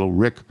new little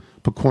Rick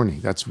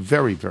Picorni. That's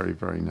very, very,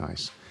 very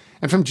nice.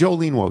 And from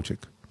Jolene Wojcik,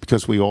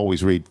 because we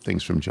always read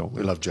things from Jolene.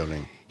 We love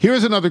Jolene. Here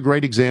is another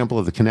great example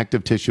of the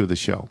connective tissue of the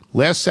show.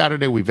 Last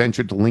Saturday, we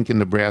ventured to Lincoln,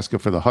 Nebraska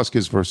for the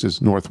Huskers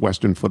versus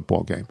Northwestern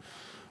football game.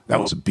 That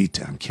was a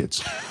beatdown,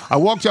 kids. I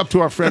walked up to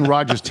our friend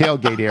Roger's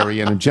tailgate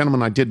area, and a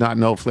gentleman I did not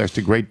know flashed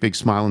a great big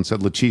smile and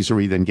said "La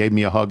Cheeserie," then gave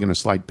me a hug and a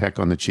slight peck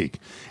on the cheek.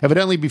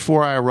 Evidently,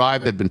 before I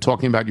arrived, I'd been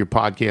talking about your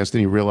podcast, and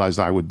he realized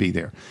I would be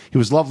there. He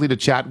was lovely to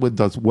chat with,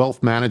 does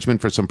wealth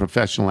management for some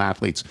professional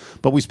athletes,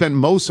 but we spent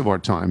most of our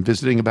time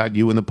visiting about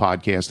you and the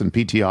podcast and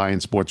PTI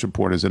and sports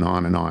reporters and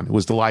on and on. It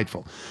was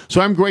delightful.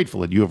 So I'm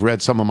grateful that you have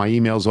read some of my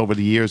emails over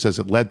the years as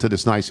it led to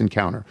this nice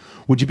encounter.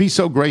 Would you be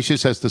so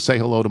gracious as to say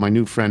hello to my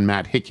new friend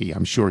Matt Hickey?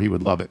 I'm sure he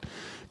would love it.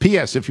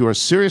 P.S. If you are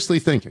seriously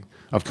thinking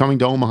of coming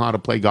to Omaha to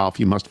play golf,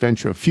 you must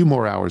venture a few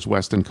more hours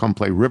west and come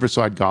play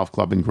Riverside Golf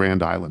Club in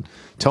Grand Island.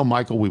 Tell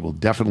Michael we will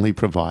definitely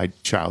provide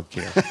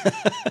childcare.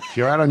 If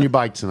you're out on your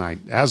bike tonight,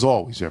 as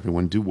always,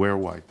 everyone, do wear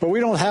white. But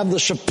we don't have the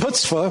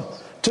chutzpah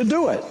to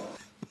do it.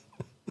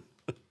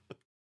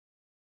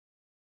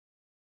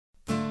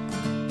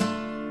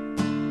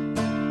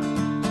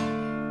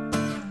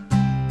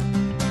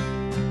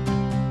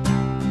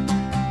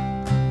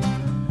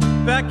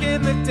 Back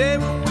in the day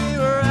when we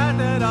were at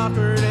that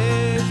awkward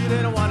age, we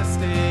didn't want to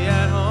stay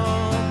at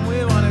home.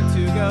 We wanted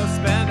to go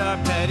spend our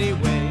petty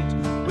wage.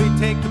 We'd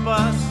take the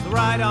bus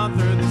right on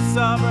through the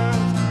suburbs,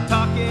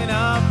 talking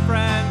of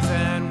friends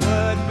and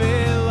would-be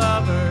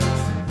lovers.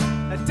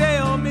 At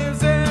day-old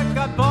music,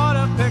 I bought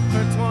a pick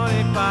for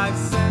 25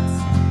 cents.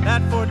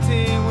 At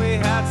 14, we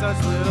had such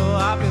little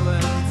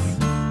opulence.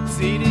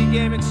 CD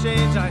game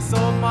exchange, I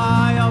sold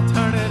my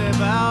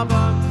alternative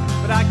albums,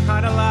 but I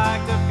kinda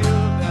liked a few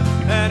of them,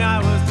 and I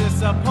was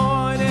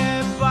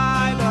disappointed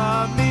by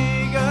the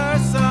meager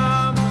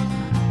sum.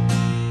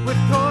 With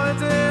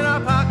coins in our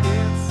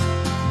pockets,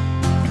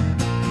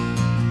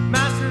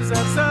 masters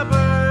of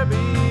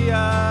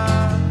suburbia,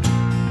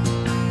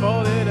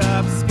 folded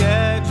up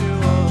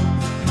schedules,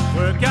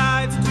 were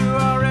guides to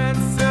our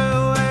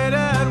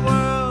insulated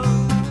world.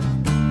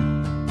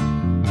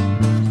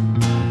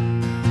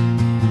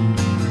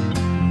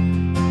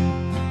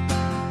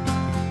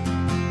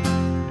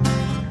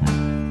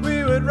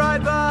 We would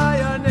ride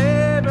by our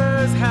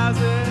neighbors' houses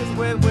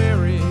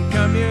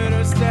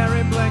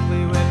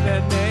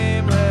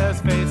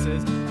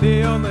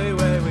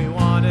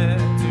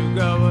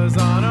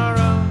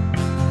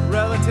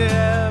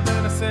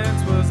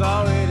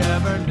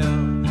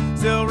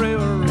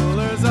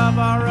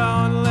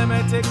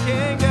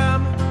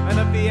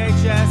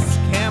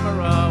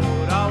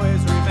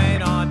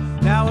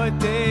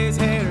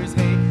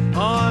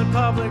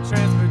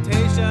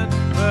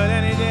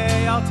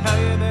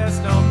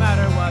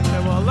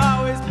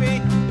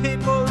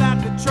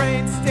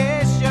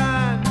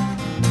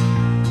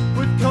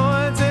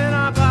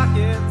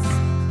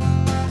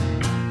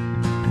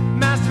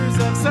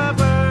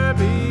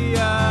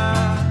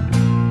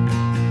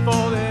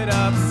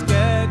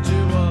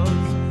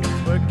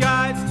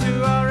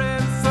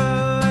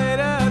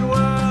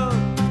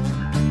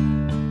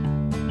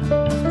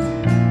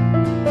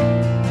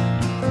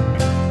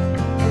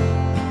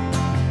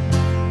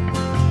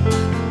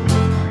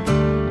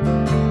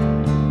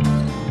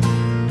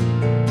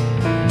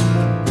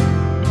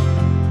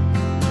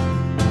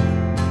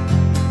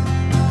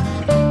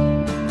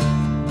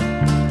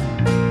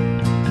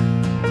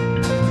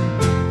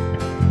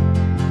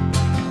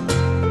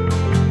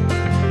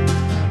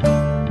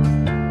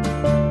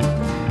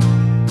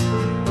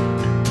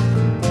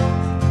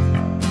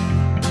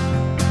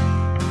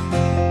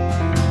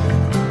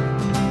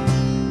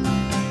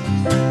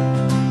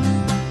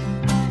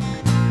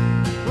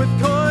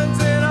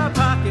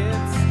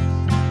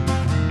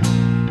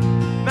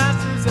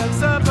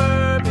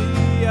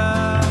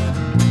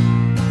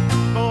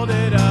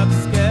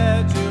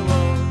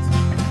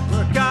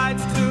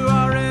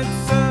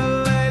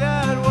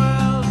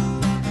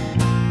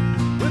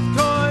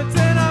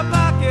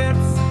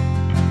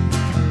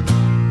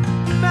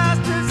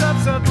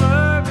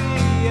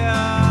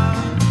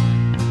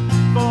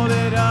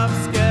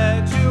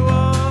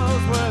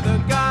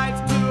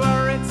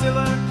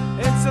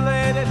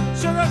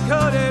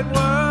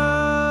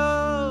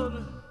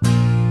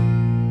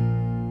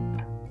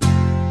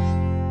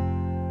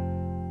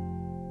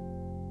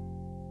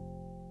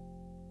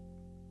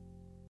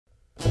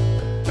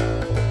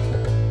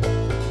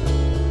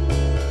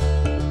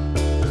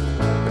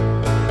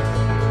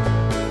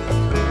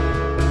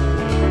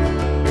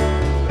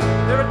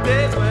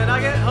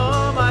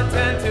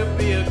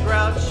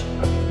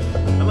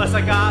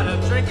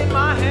drink in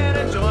my hand,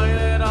 enjoying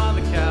it on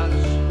the couch.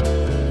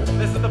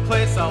 This is the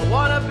place I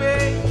wanna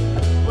be,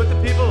 with the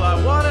people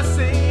I wanna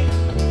see.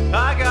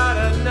 I got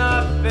a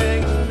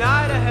nothing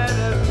night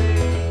ahead of me.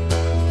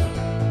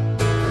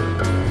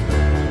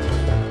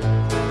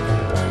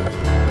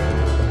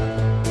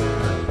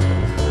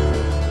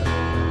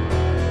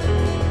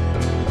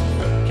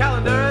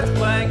 Calendar is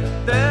blank,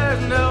 there's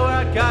nowhere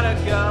I gotta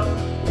go.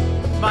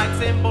 Might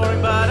seem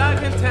boring, but I'm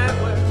content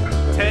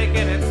with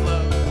taking it slow.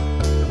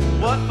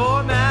 What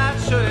format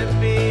should it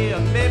be?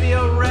 Maybe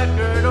a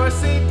record or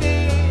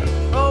CD?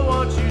 Oh,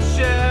 won't you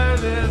share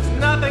this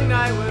nothing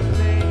night with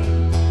me?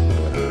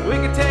 We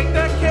could take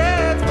the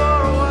kids for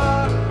a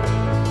walk.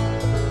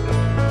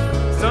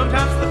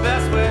 Sometimes the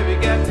best way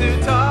we get to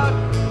talk,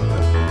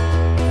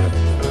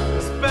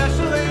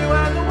 especially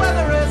when the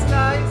weather is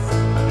nice.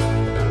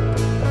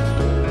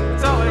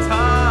 It's always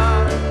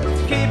hard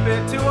to keep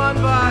it to one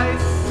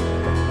vice.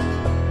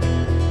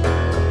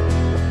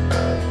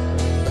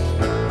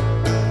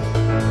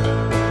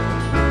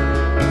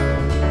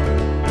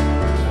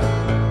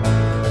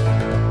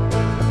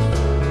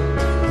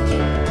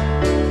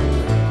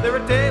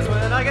 Days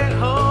when I get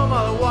home,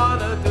 all I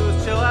wanna do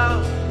is chill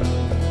out.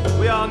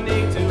 We all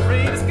need to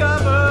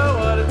rediscover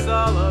what it's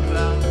all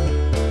about.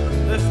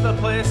 This is the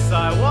place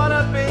I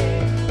wanna be,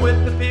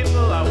 with the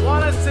people I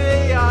wanna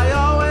see. I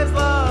always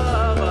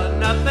love a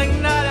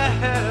nothing night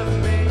ahead of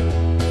me.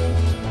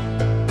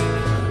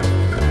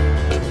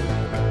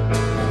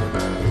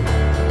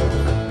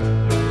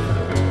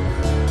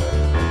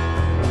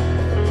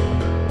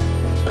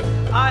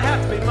 I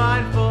have to be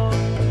mindful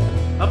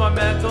of my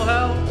mental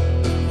health.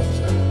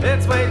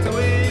 It's way too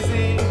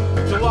easy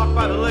to walk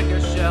by the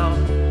liquor shelf.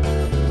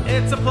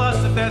 It's a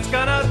plus if there's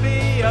gonna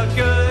be a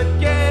good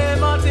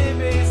game on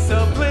TV,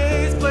 so please